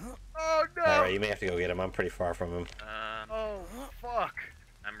from me. Oh no! Alright, you may have to go get him. I'm pretty far from him. Oh fuck!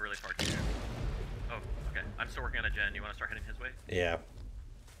 I'm really far too. Oh, okay. I'm still working on a gen. You want to start heading his way? Yeah.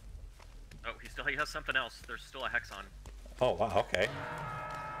 Oh, he has something else. There's still a hex on. Oh, wow, okay.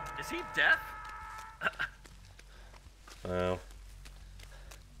 Is he deaf? Well,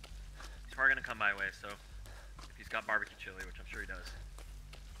 He's probably gonna come my way. So if he's got barbecue chili, which I'm sure he does,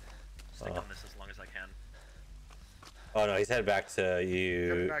 stick on this as long as I can. oh no, he's headed back to He's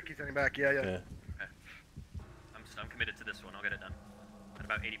you. heading back. Yeah. Yeah. I'm committed to this one. I'll get it done. At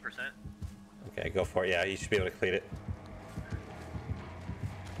about 80%. Okay, go for it. Yeah, you should be able to complete it.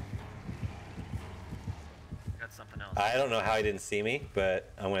 Got something else. I don't know how he didn't see me,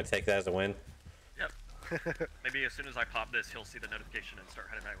 but I'm going to take that as a win. Yep. Maybe as soon as I pop this, he'll see the notification and start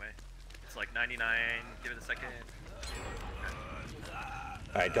heading my way. It's like 99. Give it a second.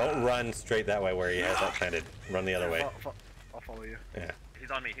 Alright, don't run straight that way where he has that planted. Run the other way. I'll follow you. Yeah. He's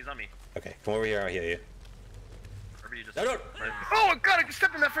on me. He's on me. Okay, come over here. I'll heal you. Or you just. No, no. Oh god! I just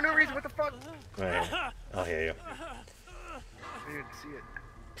stepped in that for no reason. What the fuck? Alright, I'll heal you. I didn't see it.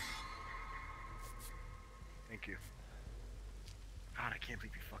 Thank you. God, I can't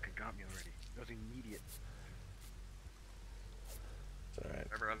believe you fucking got me already. That was immediate. It's alright.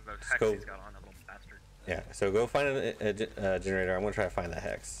 Whatever other Let's hex go. he's got on, that little bastard. Yeah, so go find a generator. I'm going to try to find that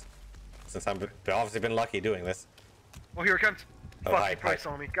hex. Since I've obviously been lucky doing this. Oh, here it comes. Oh, Fuck, hi, he probably hi.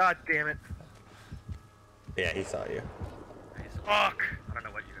 saw me. God damn it. Yeah, he saw you. Fuck! I don't know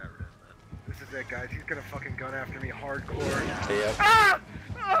what you ever did, but. This is it, guys. He's gonna fucking gun after me hardcore. Yep. Ah!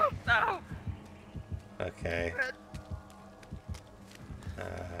 Oh! No! Okay.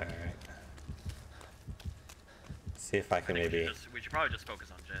 Alright. See if I can maybe. We should probably just focus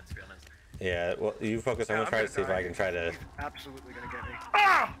on gens, to be honest. Yeah, well, you focus. I'm Yeah, gonna try to see if die. I can try to. He's absolutely gonna get me.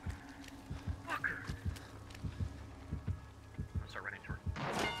 Ah! Fucker! I'm gonna start running toward.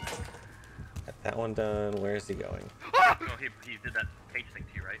 Get that one done. Where is he going? Ah! Oh, he did that cage thing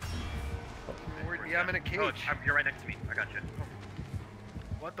to you, right? Yeah, I'm in a cage. Oh, you're right next to me. I got you.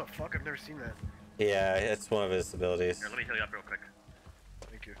 What the fuck? I've never seen that. Yeah, it's one of his abilities. Here, let me heal you up real quick.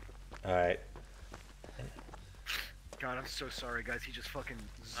 Thank you. Alright. God, I'm so sorry, guys. He just fucking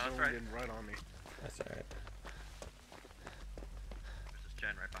zoned right. in right on me. That's alright. There's this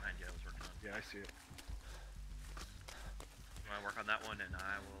gen right behind you I was working on. Yeah, I see it. You wanna work on that one, and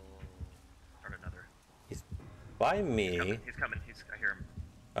I will start another. He's by me. He's coming. I hear him.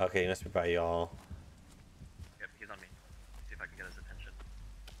 Okay, he must be by y'all. Yep, he's on me. See if I can get his attention.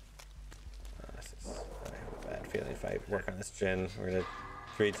 I have a bad feeling if I work on this gen, we're gonna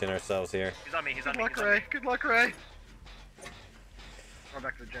 3-10 ourselves here. He's on me. He's on Good me. luck, He's on Ray. me. Good luck, Ray. Going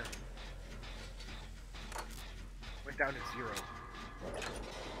back to the gen. Went down to 0.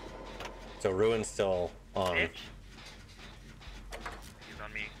 So Ruin's still on. Bitch. He's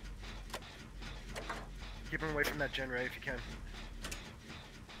on me. Keep him away from that gen, Ray, if you can.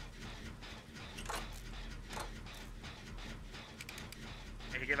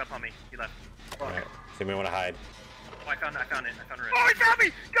 Hey, he gave up on me. He left. Fuck. Alright. So you may want to hide. Oh, I found it. I found it. Oh, he found me!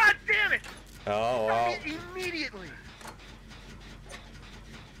 God damn it! Oh, well. Found me immediately!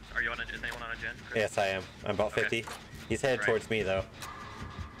 Are you on a? Is anyone on a gen? Chris? Yes, I am. I'm about Okay. 50. He's headed Right. towards me, though.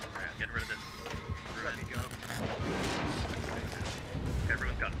 Alright, I'm getting rid of this. Let me go. Okay,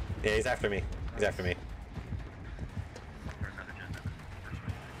 everyone's got. Yeah, he's after me. He's after me. Or another gen. First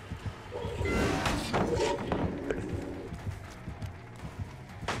one.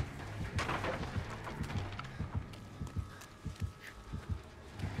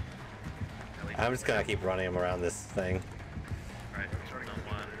 I'm just gonna keep running him around this thing. Alright.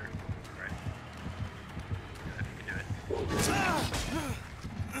 I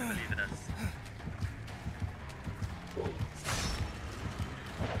believe in us.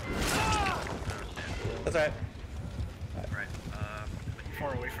 That's right. Right.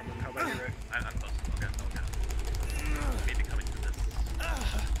 Far away from him. How about you, Ray? I'm close. Okay, okay. Maybe coming to this.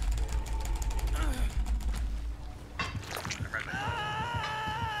 I'm right back.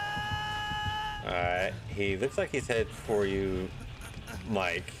 Alright, he looks like he's headed for you,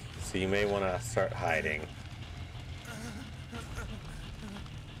 Mike, so you may want to start hiding.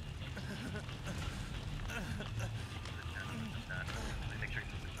 Make sure you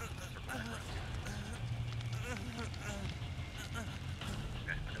circle back around.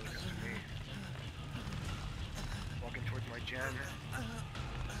 Okay, I know we're going. Walking towards my gen.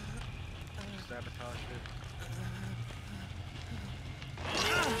 Sabotage it.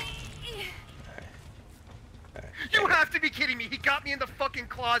 You have to be kidding me! He got me in the fucking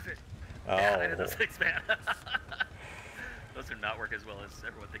closet! Oh, Yeah, I did those things, man. Those do not work as well as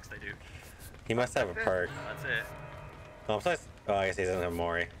everyone thinks they do. he must have a perk. That's it. Oh, besides, oh, I guess he doesn't have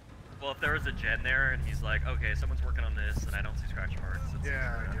Mori. Well, if there was a gen there and he's like, okay, someone's working on this and I don't see scratch marks, it's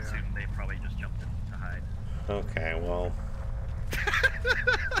Yeah, I yeah. assume they probably just jumped in to hide. Okay, well,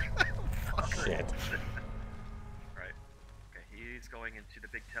 shit. Right. Okay, he's going into the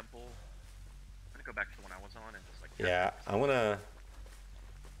big temple. I'm gonna go back to the one I was on and just like. Yeah, I wanna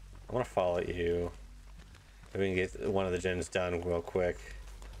follow you. Maybe we can get one of the gens done real quick.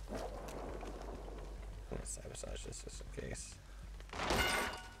 I'm gonna sabotage this just in case. Come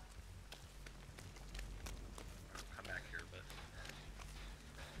back here, but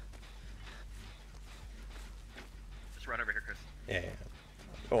just run over here, Chris. Yeah.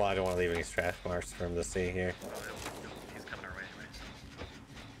 Well, I don't want to leave any scratch marks for him to see here. Oh, he's coming our way anyway.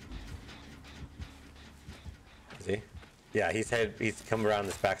 So. Is he? Yeah, he's come around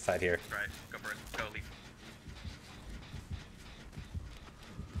this backside here. Right, go for it. Go, leave.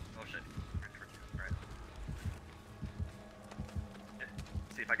 Oh shit. Right towards you. Alright. Yeah.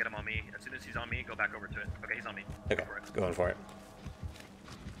 See if I get him on me. As soon as he's on me, go back over to it. Okay, he's on me. Okay, Go for it. going for it.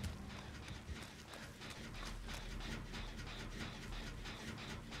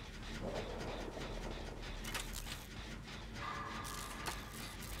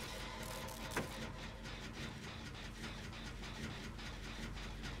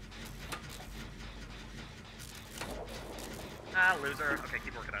 Ah, loser. Okay,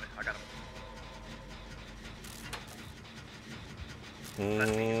 keep working on it. I got him.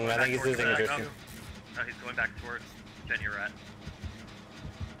 I think he's losing interest. No, he's going back towards Jen you're at.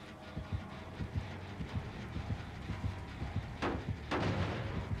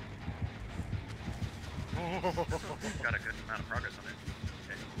 Got a good amount of progress on it.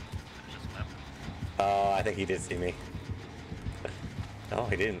 Okay. Finish this one up. Oh, I think he did see me. No,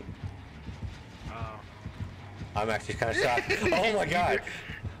 he didn't. Oh. I'm actually kind of shocked. Oh my god.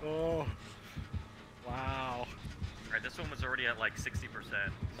 Oh. Wow. Alright, this one was already at like 60%.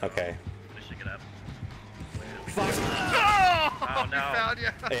 So Okay. finishing it up. Fuck. Oh, no. We found you.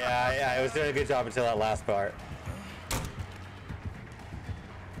 Yeah, I was doing a good job until that last part.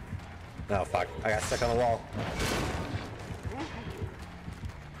 Oh fuck, I got stuck on the wall.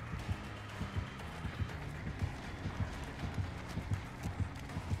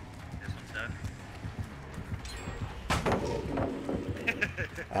 This one's done.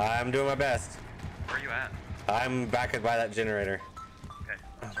 I'm doing my best. Where are you at? I'm back by that generator. Okay,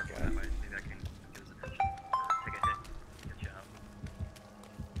 Oh, circle God. that way. Maybe I can get his attention. Or take a hit. Get you out.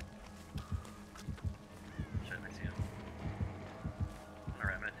 Shit, I see him.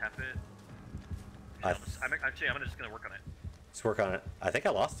 Alright, I'm gonna tap it. I'm just gonna work on it. Let's work on it. I think I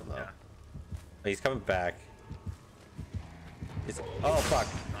lost him though. Yeah. He's coming back. Oh fuck!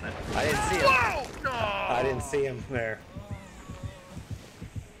 On it. I didn't see him. Whoa! No! I didn't see him there.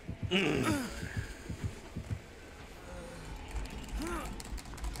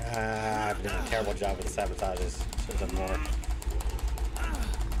 I've done a terrible job with the sabotages. Should have done more.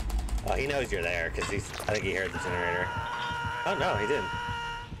 Oh, he knows you're there because I think he heard the generator. Oh no, he didn't.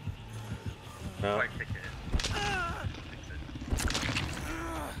 No. Quite kick it. Fix it.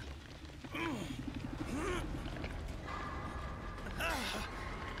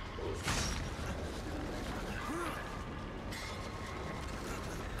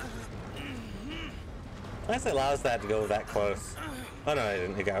 I guess it allows that to go that close. Oh no, I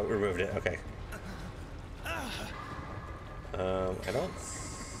didn't. It got removed it. Okay. I don't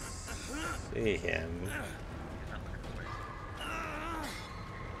see him.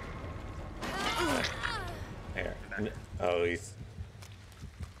 Here. Oh, he's.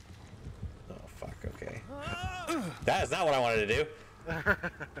 Oh fuck. Okay. That is not what I wanted to do.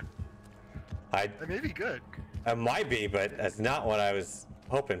 That may be good. It might be, but that's not what I was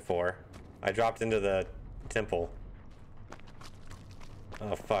hoping for. I dropped into the temple.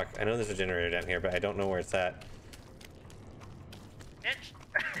 Oh fuck! I know there's a generator down here, but I don't know where it's at. Itch.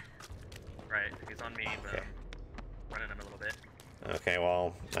 Right, he's on me, but Okay. I'm running him a little bit. Okay,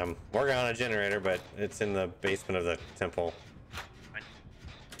 well, I'm working on a generator, but it's in the basement of the temple. Fine.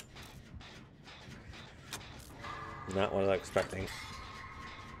 Not what I was expecting.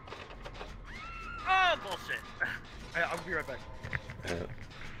 Oh bullshit! I'll be right back. Alright,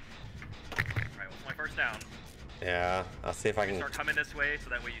 what's my first down? Yeah, I'll see if I can. Start coming this way, so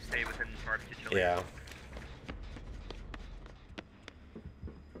that way you stay within barbecue chili. Yeah.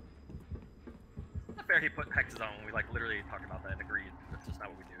 It's not fair he put hexes on when we like literally talked about that and agreed. That's just not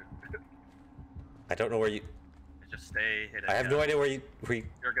what we do. I don't know where you. Just stay hidden. I have no idea where you.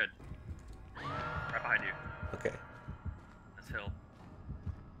 You're good. Right behind you. Okay. This hill.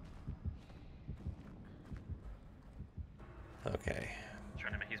 Okay.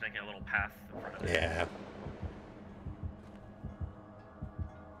 Trying to make, he's making a little path in front of it. Yeah.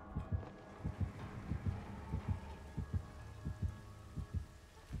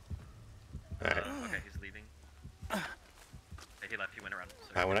 Alright. Okay, he's leaving. Okay, he left. He went around.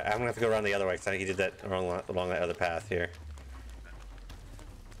 So I'm gonna have to go around the other way because I think he did that along that other path here.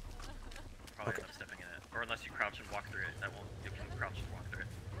 probably okay. end up stepping in it. Or unless you crouch and walk through it, that won't. You can crouch and walk through it.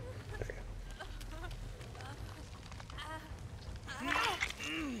 Okay.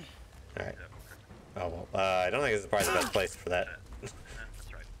 Alright. So, Oh well. I don't think this is probably the best place for that. that's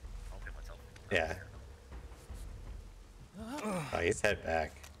right. I'll do it myself. Yeah. Oh, he's head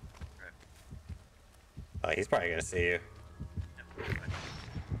back. Right. Oh, he's probably gonna see you. Yeah, fine.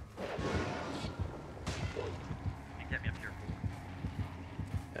 You can get me up here.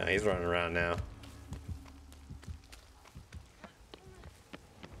 Oh, he's running around now.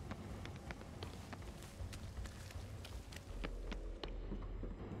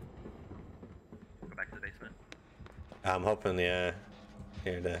 Go back to the basement. I'm hoping, yeah.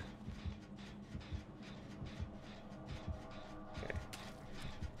 Here to. Okay.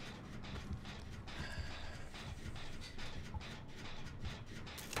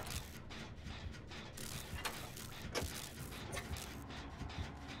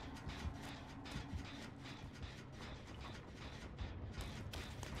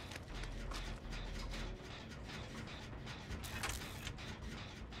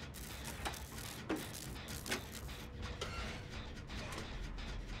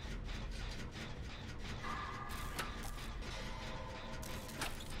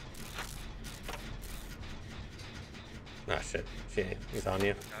 Oh shit. Shit. He's on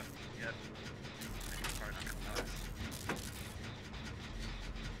you. Got it. Yep. He's probably not coming out.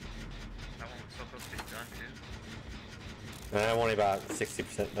 That one was supposed to be done too. I'm only about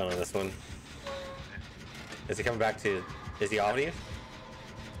 60% done on this one. Is he coming back to? Is he on you?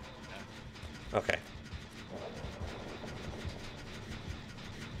 Okay.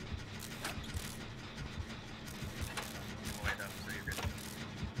 Oh, wait, so you're good. Do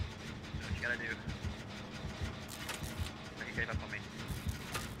what you gotta do. Oh, he gave up on me.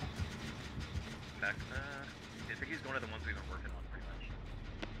 Back. I think he's one of the ones we've been working on pretty much.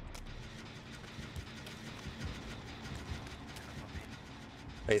 Gave up on me.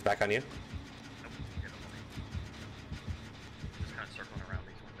 Oh, he's back on you? Nope, gave up on me. Just kind of circling around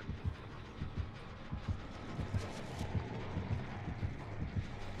these ones.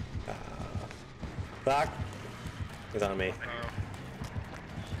 Back. He's on me.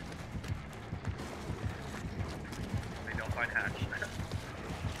 They don't find hatch.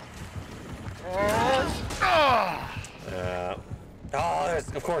 Oh,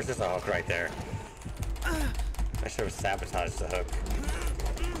 of course there's a hook right there. I should have sabotaged the hook.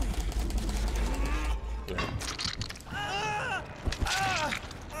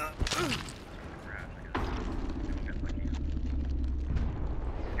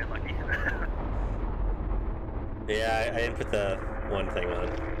 Get lucky. Yeah, I didn't put the one thing on.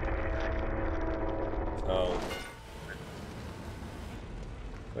 Oh.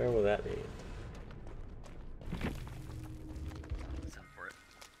 Where will that be? Send for it.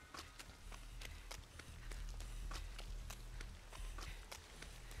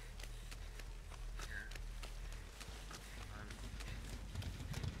 Here.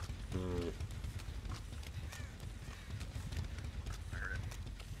 Hmm. I heard it.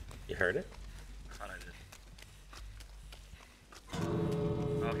 You heard it? I thought I did.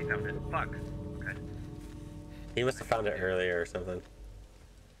 Oh, he found it. Fuck. Okay. He must have found it earlier or something.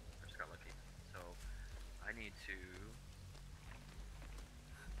 I just got lucky. So, I need to...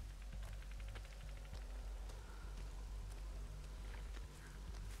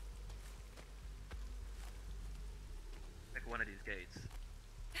 one of these gates.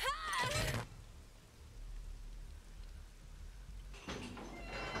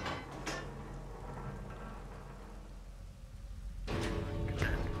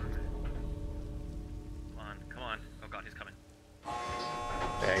 Come on. Oh god, he's coming.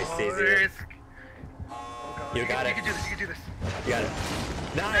 Yeah, he sees you. Risk. Oh, God. You got it. You can do this. You can do this. You got it.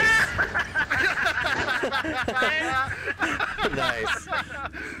 Nice. Nice.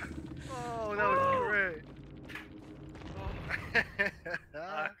 Oh, that was great.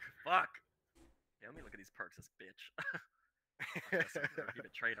 Fuck. Yeah, let me look at these perks, this bitch. He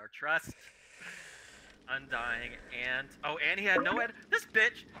betrayed our trust. Undying, and oh, and he had no ed. This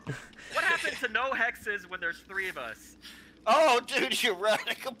bitch. What happened to no hexes when there's 3 of us? Oh, dude, you're right.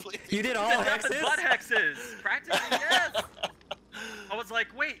 I completely. You did all Nothing hexes? but hexes. Practically, yes. I was like,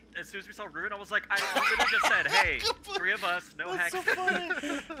 wait. As soon as we saw Ruin, I was like, I literally just said, hey, 3 of us, no That's so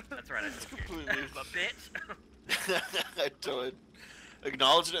hexes. funny. That's right. I just Completely. a bitch. I totally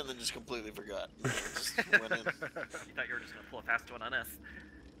acknowledged it and then just completely forgot. Just went in. You thought you were just gonna pull a fast one on us.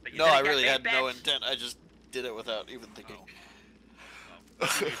 But you No, didn't I get really me, had no bitch. intent. I just did it without even thinking. Well,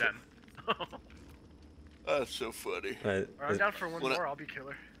 you then. That's so funny. I'm down for one When I- more. I'll be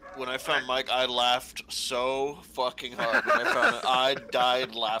killer. When I found Mike, I laughed so fucking hard. When I found it, I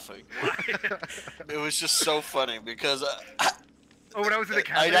died laughing. It was just so funny because Oh, when I was in the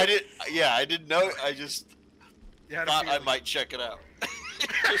I cabinet. didn't know. I just Yeah, thought I might check it out.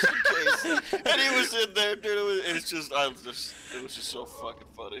 Just in case. And he was in there, dude. It was just so fucking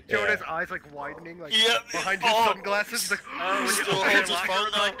funny. Jonah's eyes like widening, like Yeah. behind his Oh. sunglasses. He's like, Oh, He when you still open holds your his locker, phone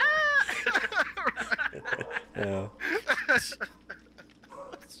it's now. like, Yeah.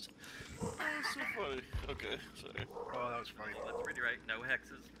 Oh, so funny. Okay, sorry. oh, that was funny. Let's read you right. No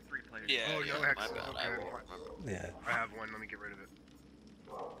hexes, 3 players. Yeah, Oh, yeah, no my hexes, bad. okay. I will remember. Yeah. I have one. Let me get rid of it.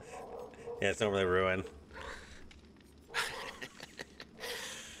 Yeah, it's normally Ruin.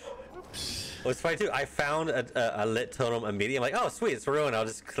 Well, it's funny too. I found a lit totem immediately. I'm like, oh sweet, it's Ruin. I'll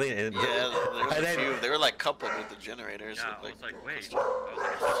just clean it. Yeah, there was And a then- few. They were like coupled with the generators. Yeah, Looked I was like, wait. I was crystal. like,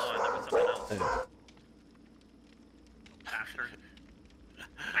 it's still on. That was something else. Bastard.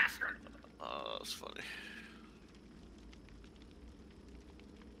 Bastard. Oh, that's funny.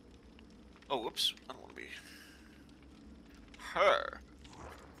 Oh, whoops. I don't want to be her.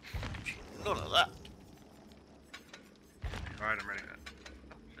 None of that. Alright, I'm ready.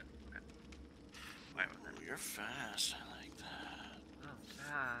 Wait, Oh, you're fast. I like that. oh,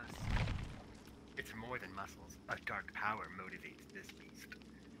 fast. It's more than muscles. A dark power motivates this beast.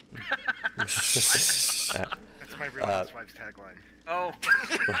 Uh, That's my Real Housewives tagline. Oh.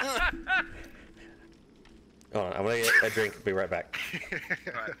 Hold on, I'm gonna get a drink. Be right back.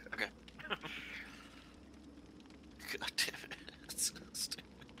 Alright. Okay. God damn it. That's so stupid.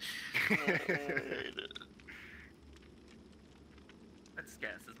 I hate it. Let's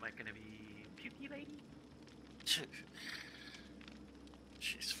guess. Is Mike gonna be Pukey Lady?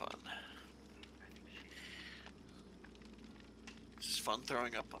 She's fun. I think she. It's just fun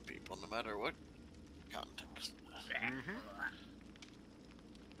throwing up on people, no matter what context.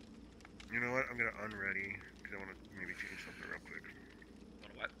 You know what? I'm gonna unready because I want to maybe change something real quick.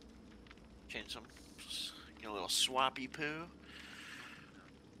 What? Change some. Just get a little swappy poo.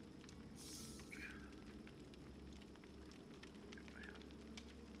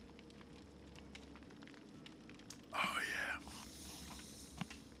 Oh yeah.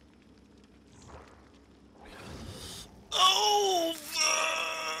 Oh fuck!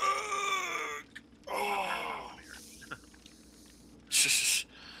 Oh.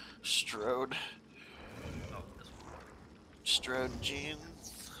 Strode. Oh, this one. Strode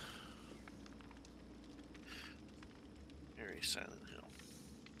jeans. Very Silent Hill.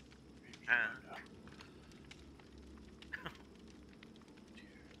 Ah.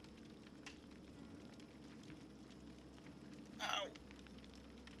 Ow.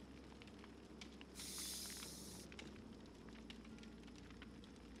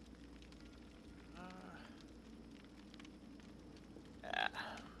 Ah.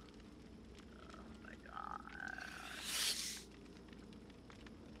 Oh my god.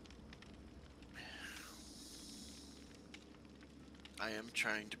 I am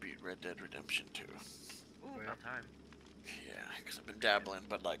trying to beat Red Dead Redemption 2. Ooh, about time. Yeah, because I've been dabbling,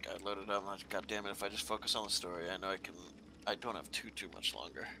 but like I loaded up and I was, God damn it, if I just focus on the story, I know I can. I don't have too much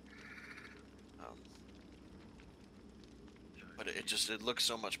longer. But it looks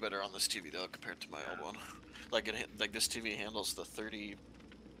so much better on this TV though compared to my old one. Like this TV handles the 30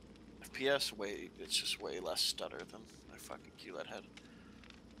 FPS it's just way less stutter than my fucking QLED head.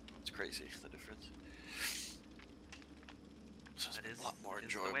 It's crazy the difference. So it's That is a lot more is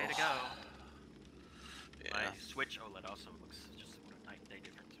enjoyable. the way to go. Yeah. My Switch OLED also looks just what a night and day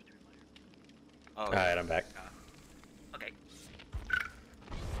difference between layers. Oh, All right, I'm back. Okay.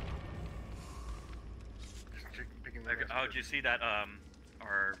 Picking the Okay, rest oh, of did you see that?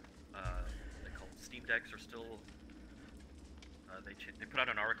 Our they call Steam decks are still. They put out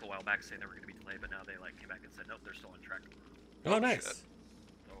an article a while back saying they were going to be delayed, but now they like came back and said nope, they're still on track. Oh, nice. shit.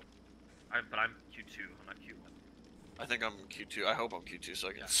 So, but I'm Q2. I'm not Q1. I think I'm Q2. I hope I'm Q2 so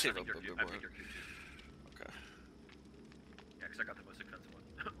I can Yeah, save I up think a you're bit Q, I more. think you're Q2. Okay. Yeah, because I got the most expensive one.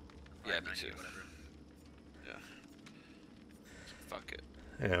 Yeah, me 590 too. or whatever. Yeah. Fuck it.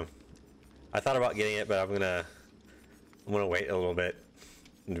 Yeah. I thought about getting it, but I'm gonna wait a little bit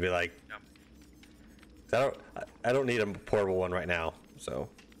and be like, Yeah. I don't need a portable one right now. So,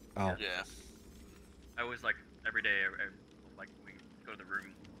 Yeah. I always like every day. Like we go to the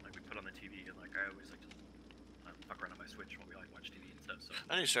room, like we put on the TV, and like I always like just fuck around on my Switch while we like watch TV and stuff. So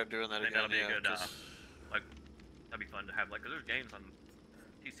I need to start doing that I think again. that'll be Yeah, a good. 'cause- Like that'd be fun to have. Like, 'cause there's games on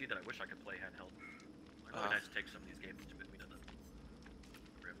PC that I wish I could play handheld. Like, really nice to take some of these games to put me to the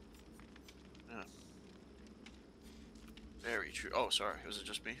room. Very true. Oh, sorry. Was it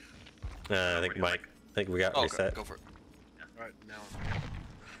just me? I think Mike. I think we got Oh, reset. okay. Go for it. All right, now.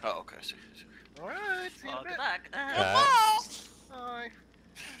 Oh, okay. I see. All right. See you in a bit. Bye.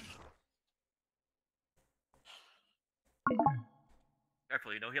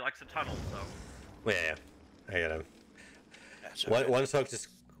 Careful, you know he likes the tunnels, so. Yeah, I got him. That's One hook just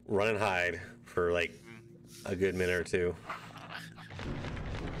run and hide for like a good minute or two.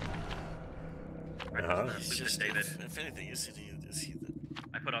 He's Lucas just, David. if anything, is he the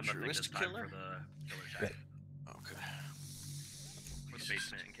I put on the thing this truest time killer? for the killer shack. Okay. For the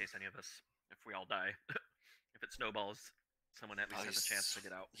basement, in case any of us, if we all die. If it snowballs, someone at least has a chance to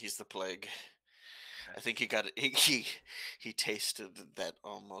get out. He's the plague. Okay. I think he got it. He tasted that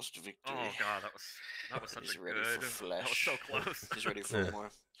almost victory. Oh god, that was such He's a ready good. for That was flesh. so close. He's ready for Yeah. more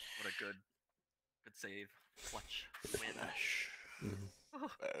What a good save. Clutch. Win. flesh. Mhm. Oh,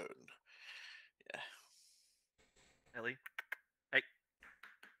 Bone. Ellie. Hey.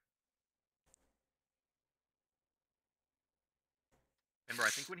 Remember, I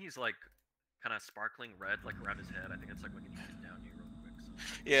think when he's like kind of sparkling red, like around his head, I think it's like when he can down you real quick. So.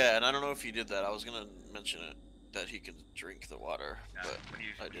 Yeah, and I don't know if you did that. I was gonna mention it that he can drink the water, Yeah, but when you,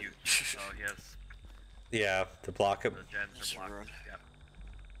 I when you, didn't. oh, he has Yeah, to block him. the gens That's are blocked. rude. Yeah.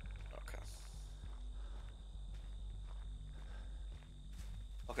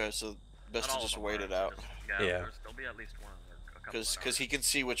 Okay. Okay, so best Not to all of just them wait are, it out. just- Yeah. There'll be at least one or a couple. Because that are. he can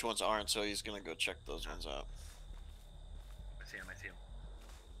see which ones aren't, so he's gonna go check those ones out. I see him. I see him.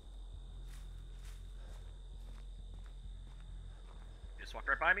 He just walked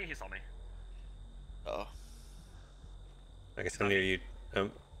right by me. He saw me. Oh, I guess I'm near you. I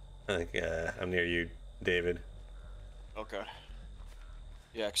think I'm near you, David. okay.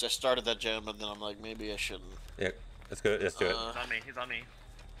 Yeah, because I started that gem, and then I'm like, maybe I shouldn't. Yeah, let's go. Let's do it. He's on me. He's on me.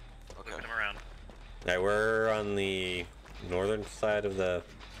 Okay. Moving him around. All right, we're on the northern side of the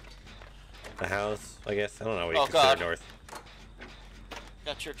house. I guess I don't know what you Oh, consider God. north.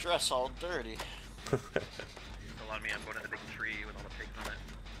 Got your dress all dirty. Still on me. I'm going to the big tree with all the pigs on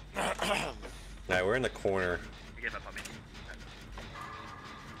it. All right, we're in the corner. He gave up on me.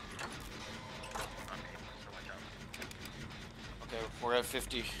 On me. So watch out. Okay, we're at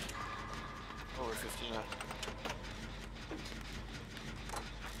 50. Over 50 now.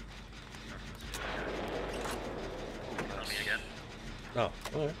 He's on me again. Oh, all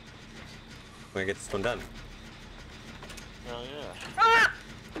right. We're gonna get this one done. Oh yeah. Ah!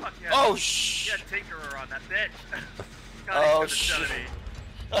 Fuck yeah. Oh He shh. had Tinkerer on that bitch. Oh, God, he could've done shit. it.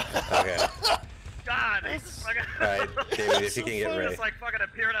 Okay. God, he just fucking. Alright, David, if you can get He ready. just like fucking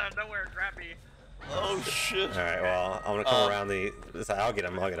appeared out of nowhere and grabbed me. Oh shit. All right. Well, I'm gonna come around the. I'll get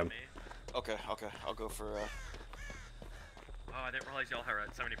him. I'll get him. Okay, okay. I'll go for. Oh, I didn't realize y'all are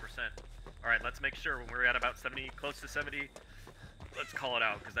at 70%. All right, let's make sure when we're at about 70, close to 70, let's call it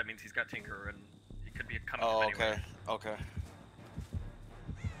out because that means he's got Tinkerer and he could be coming Oh, from anywhere. okay, okay.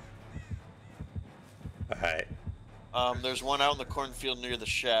 All right. There's one out in the cornfield near the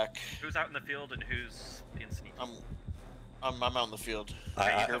shack. Who's out in the field and who's being sneaky? I'm out in the field.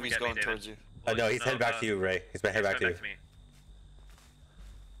 I- Kirby's Get me, going David. towards you. No, he's heading back to you, Ray. He's heading back to you. me.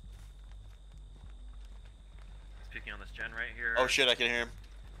 He's puking on this gen right here. Oh shit, I can hear him.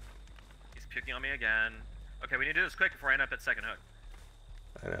 He's puking on me again. Okay, we need to do this quick before I end up at second hook.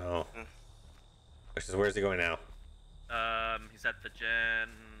 I know. Hmm. Which is where's he going now? He's at the gen.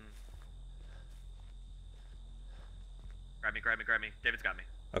 Grab me, grab me, grab me. David's got me.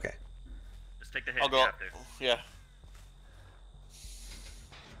 Okay. Just take the hit I'll if you go. have to. Yeah.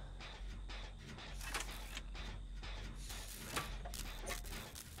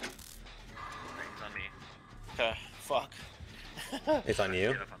 Okay. Fuck. It's on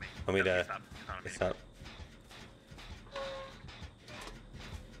you. Get up on me. Want me Yep, to? he's up. He's on me. It's up.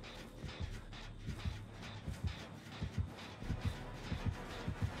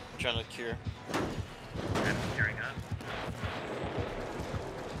 Trying to cure. I'm curing up.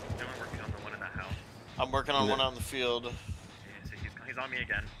 Anyone working on the one in that house? I'm working on No. one out in the field. Yeah, so he's on me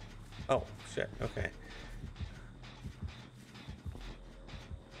again. Oh shit. Okay.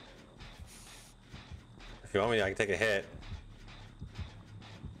 If you want me, I can take a hit.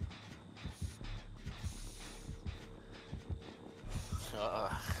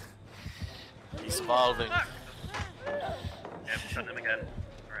 He's evolving. Fuck! Yeah, I'm shutting him again.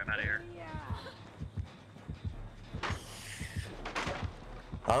 Alright, I'm out of here.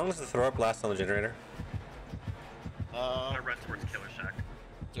 How long does the throw up last on the generator? I'm gonna run towards Killer Shack.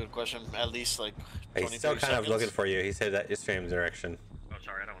 Good question. At least like 20, He's still 30 kind of seconds. looking for you. He said that your stream direction. Oh,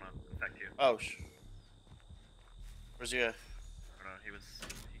 sorry, I don't want to infect you. Oh, where's he at? I don't know,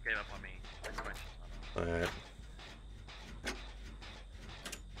 he gave up on me. Pretty much. Alright.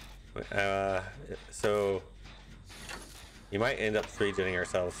 So you might end up 3-genning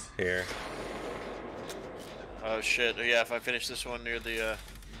ourselves here. Oh shit. Yeah, if I finish this one near the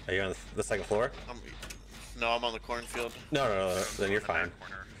Are you on the second floor? no, I'm on the cornfield. No, then you're In the back fine.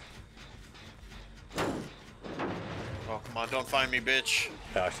 corner. Oh, come on, don't find me, bitch.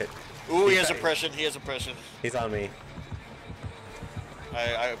 Oh shit. Ooh, he He's has got- oppression. He has oppression. He's on me.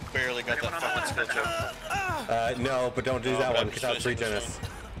 I barely got that Anyone on fucking skill that check. No, but don't do Oh, that but one I'm because I'll just finishing 3-gen this us.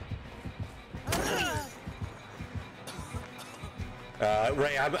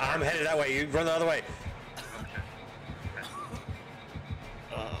 Ray, I'm headed that way. You run the other way.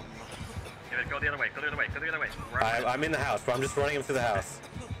 Yeah, go the other way, go the other way, go the other way. We're on I'm in the house, but I'm just running him through the house.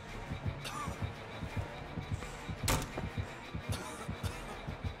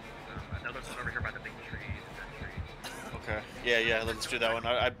 I know there's one over here by the big tree, the dead tree. Okay. Yeah, let's do that one.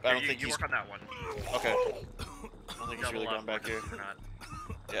 I don't you, think you he's work on that one. okay. I don't think he's really Double going back up, here. or not.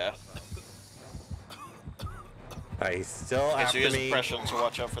 Yeah. Alright, he's still Okay, so after he has me. oppression, so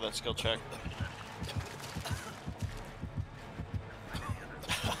watch out for that skill check.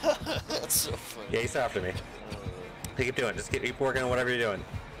 That's so funny. Yeah, he's still after me. Keep doing it. Just keep working on whatever you're doing.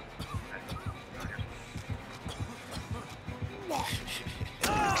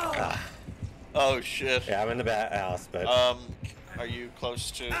 Oh shit. Yeah, I'm in the bat house, but Are you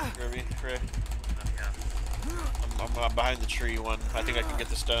close to Ruby, Ray? Yeah. I'm behind the tree one. I think I can get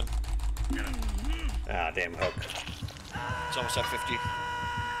this done. damn hook. It's almost at 50.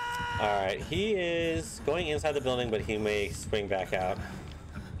 Alright, he is going inside the building, but he may swing back out.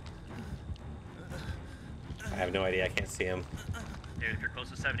 I have no idea. I can't see him. Dude, if you're close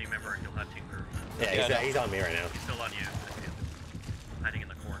to 70, remember, you'll have Tinker. Yeah, he's on me right now. He's still on you. Hiding in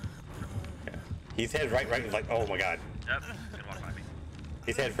the corn. Yeah. He's headed right, like, oh my god. Yep, he's gonna walk by me.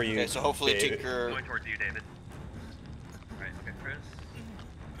 He's headed for you. Okay, so hopefully David. Tinker. Going towards you, David. Alright, okay, Chris.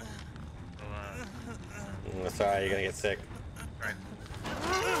 So, Sorry, you're gonna get sick.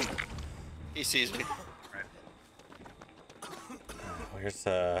 alright, He sees me. alright. Where's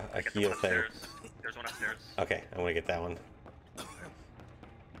a Get the heal one thing? upstairs. There's one upstairs. Okay, I'm gonna get that one.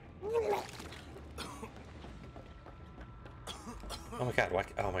 Oh my god,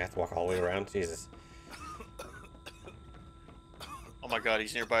 oh my, I have to walk all the way around? Jesus. Oh my god,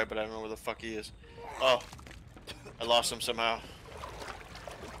 he's nearby, but I don't know where the fuck he is. Oh, I lost him somehow.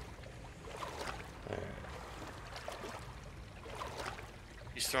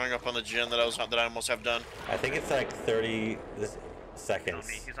 He's throwing up on the gen that I almost have done. I think it's like 30 He's on seconds.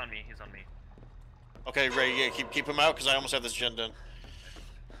 me, he's on me, he's on me. Okay, Ray, yeah, keep him out because I almost have this gen done.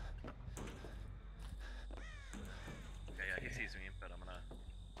 Okay, yeah, he sees me, but I'm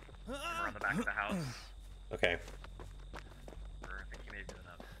gonna around the back of the house. Okay. Or I think he may have given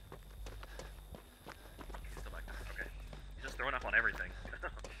up. He's still back there. Okay. He's just throwing up on everything.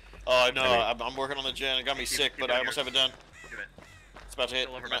 Oh, I know. I I'm working on the gen. It got me Keep- sick, keep but doing I almost yours. have it done. Do it. It's about to hit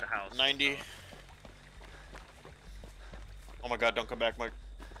Still over by the house. 90. Oh my god, don't come back, Mike.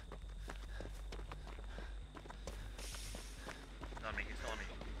 He's on me, he's still on me.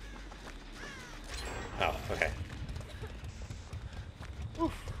 Oh, okay.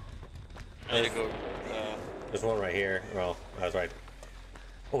 I need to go. There's one right here. Well, I was right.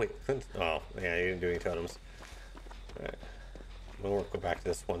 Oh, wait. Clint. Oh, yeah, you didn't do any totems. Alright. We'll go back to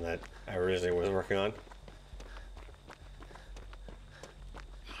this one that I originally was working on.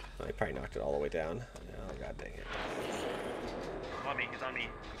 I probably knocked it all the way down. Oh, god dang it. He's on me, he's on me.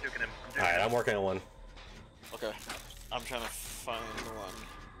 I'm juking him. I'm juking Alright, him. I'm working on one. Okay. I'm trying to find one.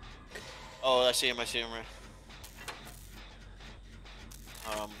 Oh, I see him, right.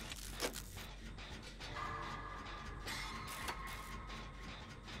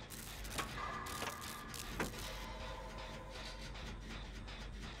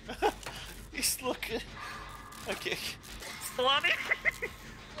 Okay. Still on me?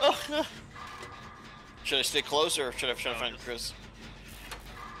 Oh. Should I stay close or should I try to find Chris?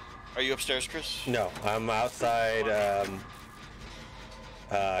 Are you upstairs, Chris? No, I'm outside,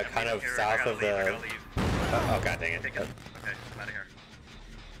 kind of south of the... Oh, god dang it. Okay, I'm out of here.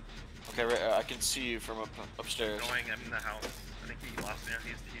 Okay, right, I can see you from upstairs. I'm in the house. I think he lost me.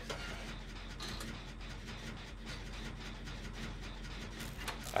 He's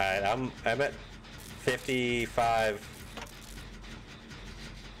Alright, I'm at 55.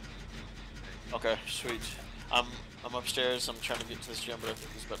 Okay, sweet. I'm upstairs. I'm trying to get to this gym, but I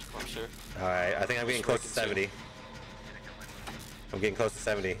think he's about to come upstairs. Alright, I think I'm getting close to 70. I'm getting close to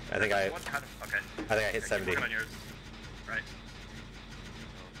 70. I think I hit 70. On yours. Right.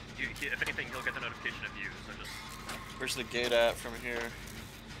 If anything, you'll get the notification of you. So just. Where's the gate at from here?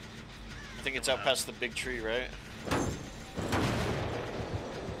 I think it's out past the big tree, right? I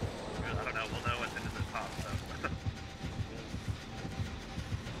don't know. We'll know as soon as it pops.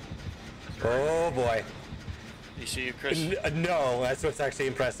 So. Oh boy. You see you, Chris? No, that's what's actually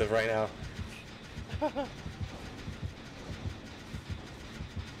impressive right now.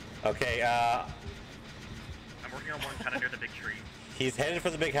 Okay, I'm working on one kind of near the big tree. he's headed for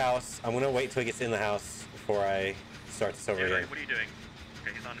the big house. I'm gonna wait till he gets in the house before I start this over Yeah, again. right, what are you doing?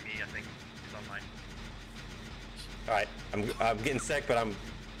 Okay, he's on to me, I think. He's on mine. Alright, I'm getting sick, but I'm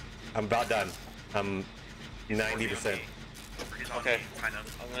about done. I'm 90%. He's on Okay. me, kind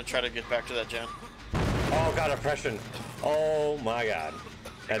of. I'm gonna try to get back to that gen. Oh god, oppression. Oh my god.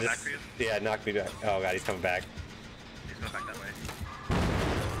 He come back for you? Yeah, knocked me back. Oh god, he's coming back. He's going back that way.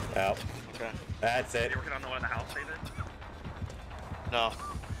 Oh, Okay. that's Are it. you working on the one in the house, David? No.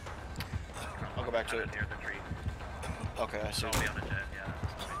 I'll go back to it. Near the tree. Okay, I see. So I'll be on the jet, yeah.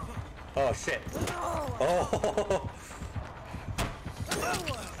 Oh shit. Oh.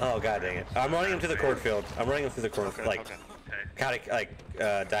 Oh god dang it. I'm running him to the cornfield. I'm running him through the cornfield. Okay, Like, okay. kind of like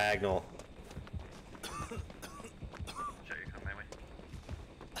diagonal. Show you come my way.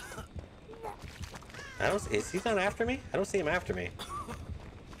 I don't. Is he not after me? I don't see him after me.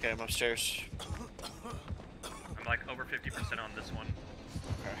 Okay, I'm upstairs. I'm like over 50% on this one.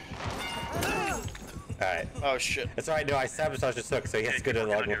 All right. Oh shit. It's all right. No, I sabotaged his hook, so he has to go to the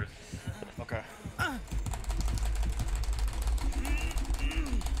keep log. working on yours. Okay.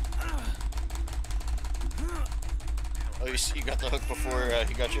 Oh, you got the hook before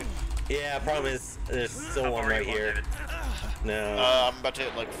he got you? Yeah. Problem is, there's still How one far are right you on, here. David? No. I'm about to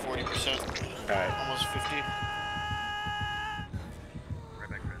hit like 40%. Alright. Almost 50. Right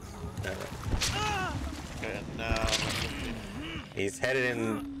back, Chris. Okay, now. He's headed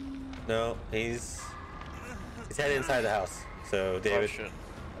in. No, he's headed inside the house. So Oh David, shit.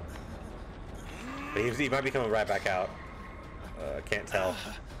 but he might be coming right back out. Can't tell.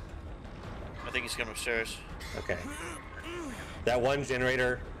 I think he's coming upstairs. Okay. That one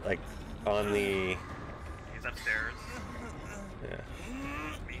generator, like on the. He's upstairs. Yeah.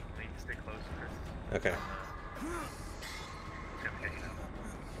 Me, stay close, Chris. Okay. He's gonna get you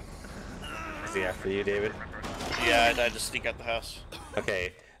now. Is he after you, David? Yeah, I just sneak out the house.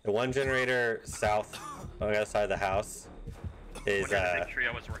 Okay. The one generator south on the other side of the house is Look at the big tree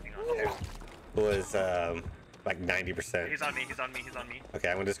I was working on. was like 90%. He's on me, he's on me, he's on me. Okay,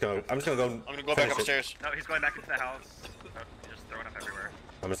 I'm just gonna go. I'm gonna go back finish it. upstairs. No, he's going back into the house. Oh, he's just throwing up everywhere.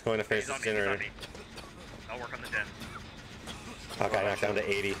 I'm just going to finish He's on this me, he's on generator. me. I'll work on the den. Okay, I knocked down to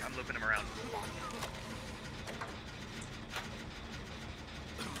 80. I'm looping him around.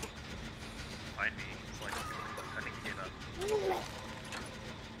 Find me. It's like, I think he gave up.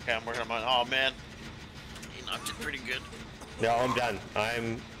 Okay, I'm working on mine. Oh man. He knocked it pretty good. No, I'm done.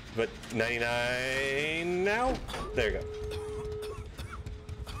 I'm but 99 now. There you go.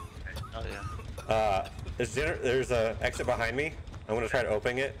 Oh yeah. There's a exit behind me. I'm gonna try to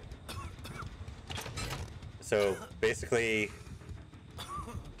open it. So basically,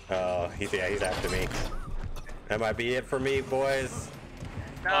 he's after me. That might be it for me, boys.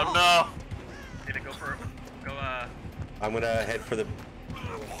 No! Oh no. Did it go for, I'm gonna head for the.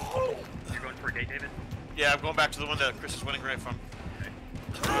 you're going for a gate, David? Yeah, I'm going back to the one that Chris is winning right from.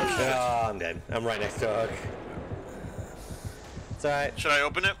 Oh, I'm dead. I'm right next to a hook. It's alright. Should I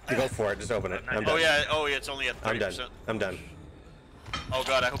open it? Go for it. Just open it. I'm done. Oh yeah. Oh yeah. It's only at 30%. I'm done. I'm done. Oh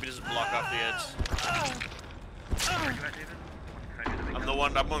god, I hope he doesn't block off the edge. Where are you at, David? Can I do the I'm the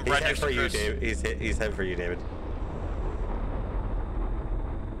one. I'm going He's right heading next for to you, Chris. David. He's heading for you, David.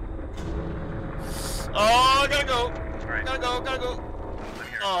 Oh, I gotta go. Alright. Gotta go. Gotta go. I'm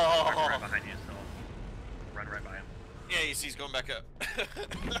here. Oh. I'm right behind you, so I'll run right by him. Yeah, he's going back up.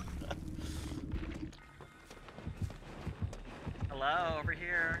 Hello, over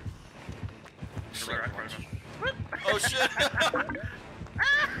here. They're right in front of him. Oh shit!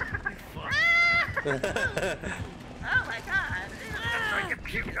 Oh my god. I get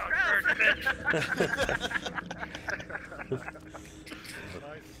puked out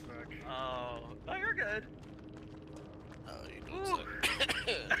Nice suck. Oh, you're good. Oh, you doing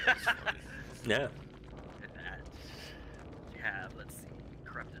Yeah. You have, let's see,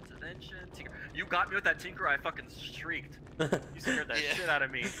 corrupt intervention. Tinker. You got me with that tinker. I fucking shrieked. You scared the Yeah. shit out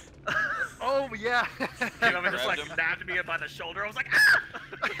of me. Oh yeah. Came up and just Grabbed like him. nabbed me by the shoulder. I was like, ah!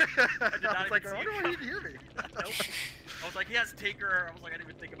 I did not I was like, even I see wonder it why he didn't hear me. Nope. I was like, he has tinker. I was like, I didn't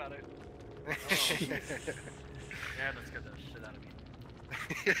even think about it. Yeah, that scared the shit out of me.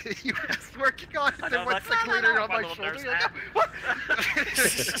 You was working on it, I then know, once that's the glitter on my my little shoulder, nurse you're like, hat. what?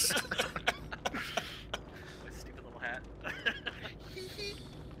 My stupid little hat.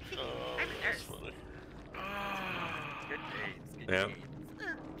 Oh, that's funny. Good games. Good Yeah. games.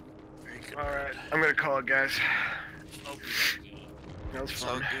 Very good. Alright, I'm gonna call it, guys. Okay. That was So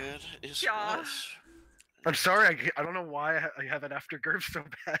fun. good is Yeah. us. I'm sorry, I don't know why I have it after Gerb so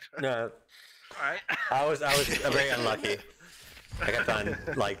bad. No, Alright. I was very unlucky. I kept on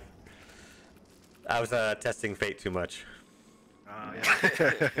like I was testing fate too much.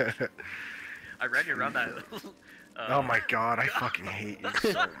 Yeah. I ran you around that. Oh my god, I fucking hate you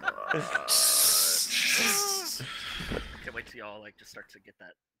so much. Can't wait till y'all like just start to get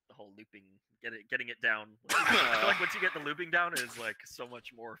that the whole looping, getting it down. I feel like once you get the looping down, is like so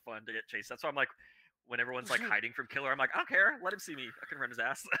much more fun to get chased. That's why I'm like, when everyone's like hiding from killer, I'm like, I don't care, let him see me. I can run his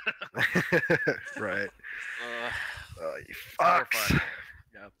ass. Right. Oh, you It's more fucks. fun.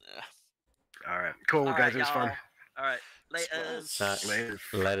 Yeah. Alright, cool, All guys, right, it was fun. y'all. All right, later. Smells. Later.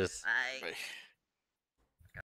 Let us. Bye. Bye.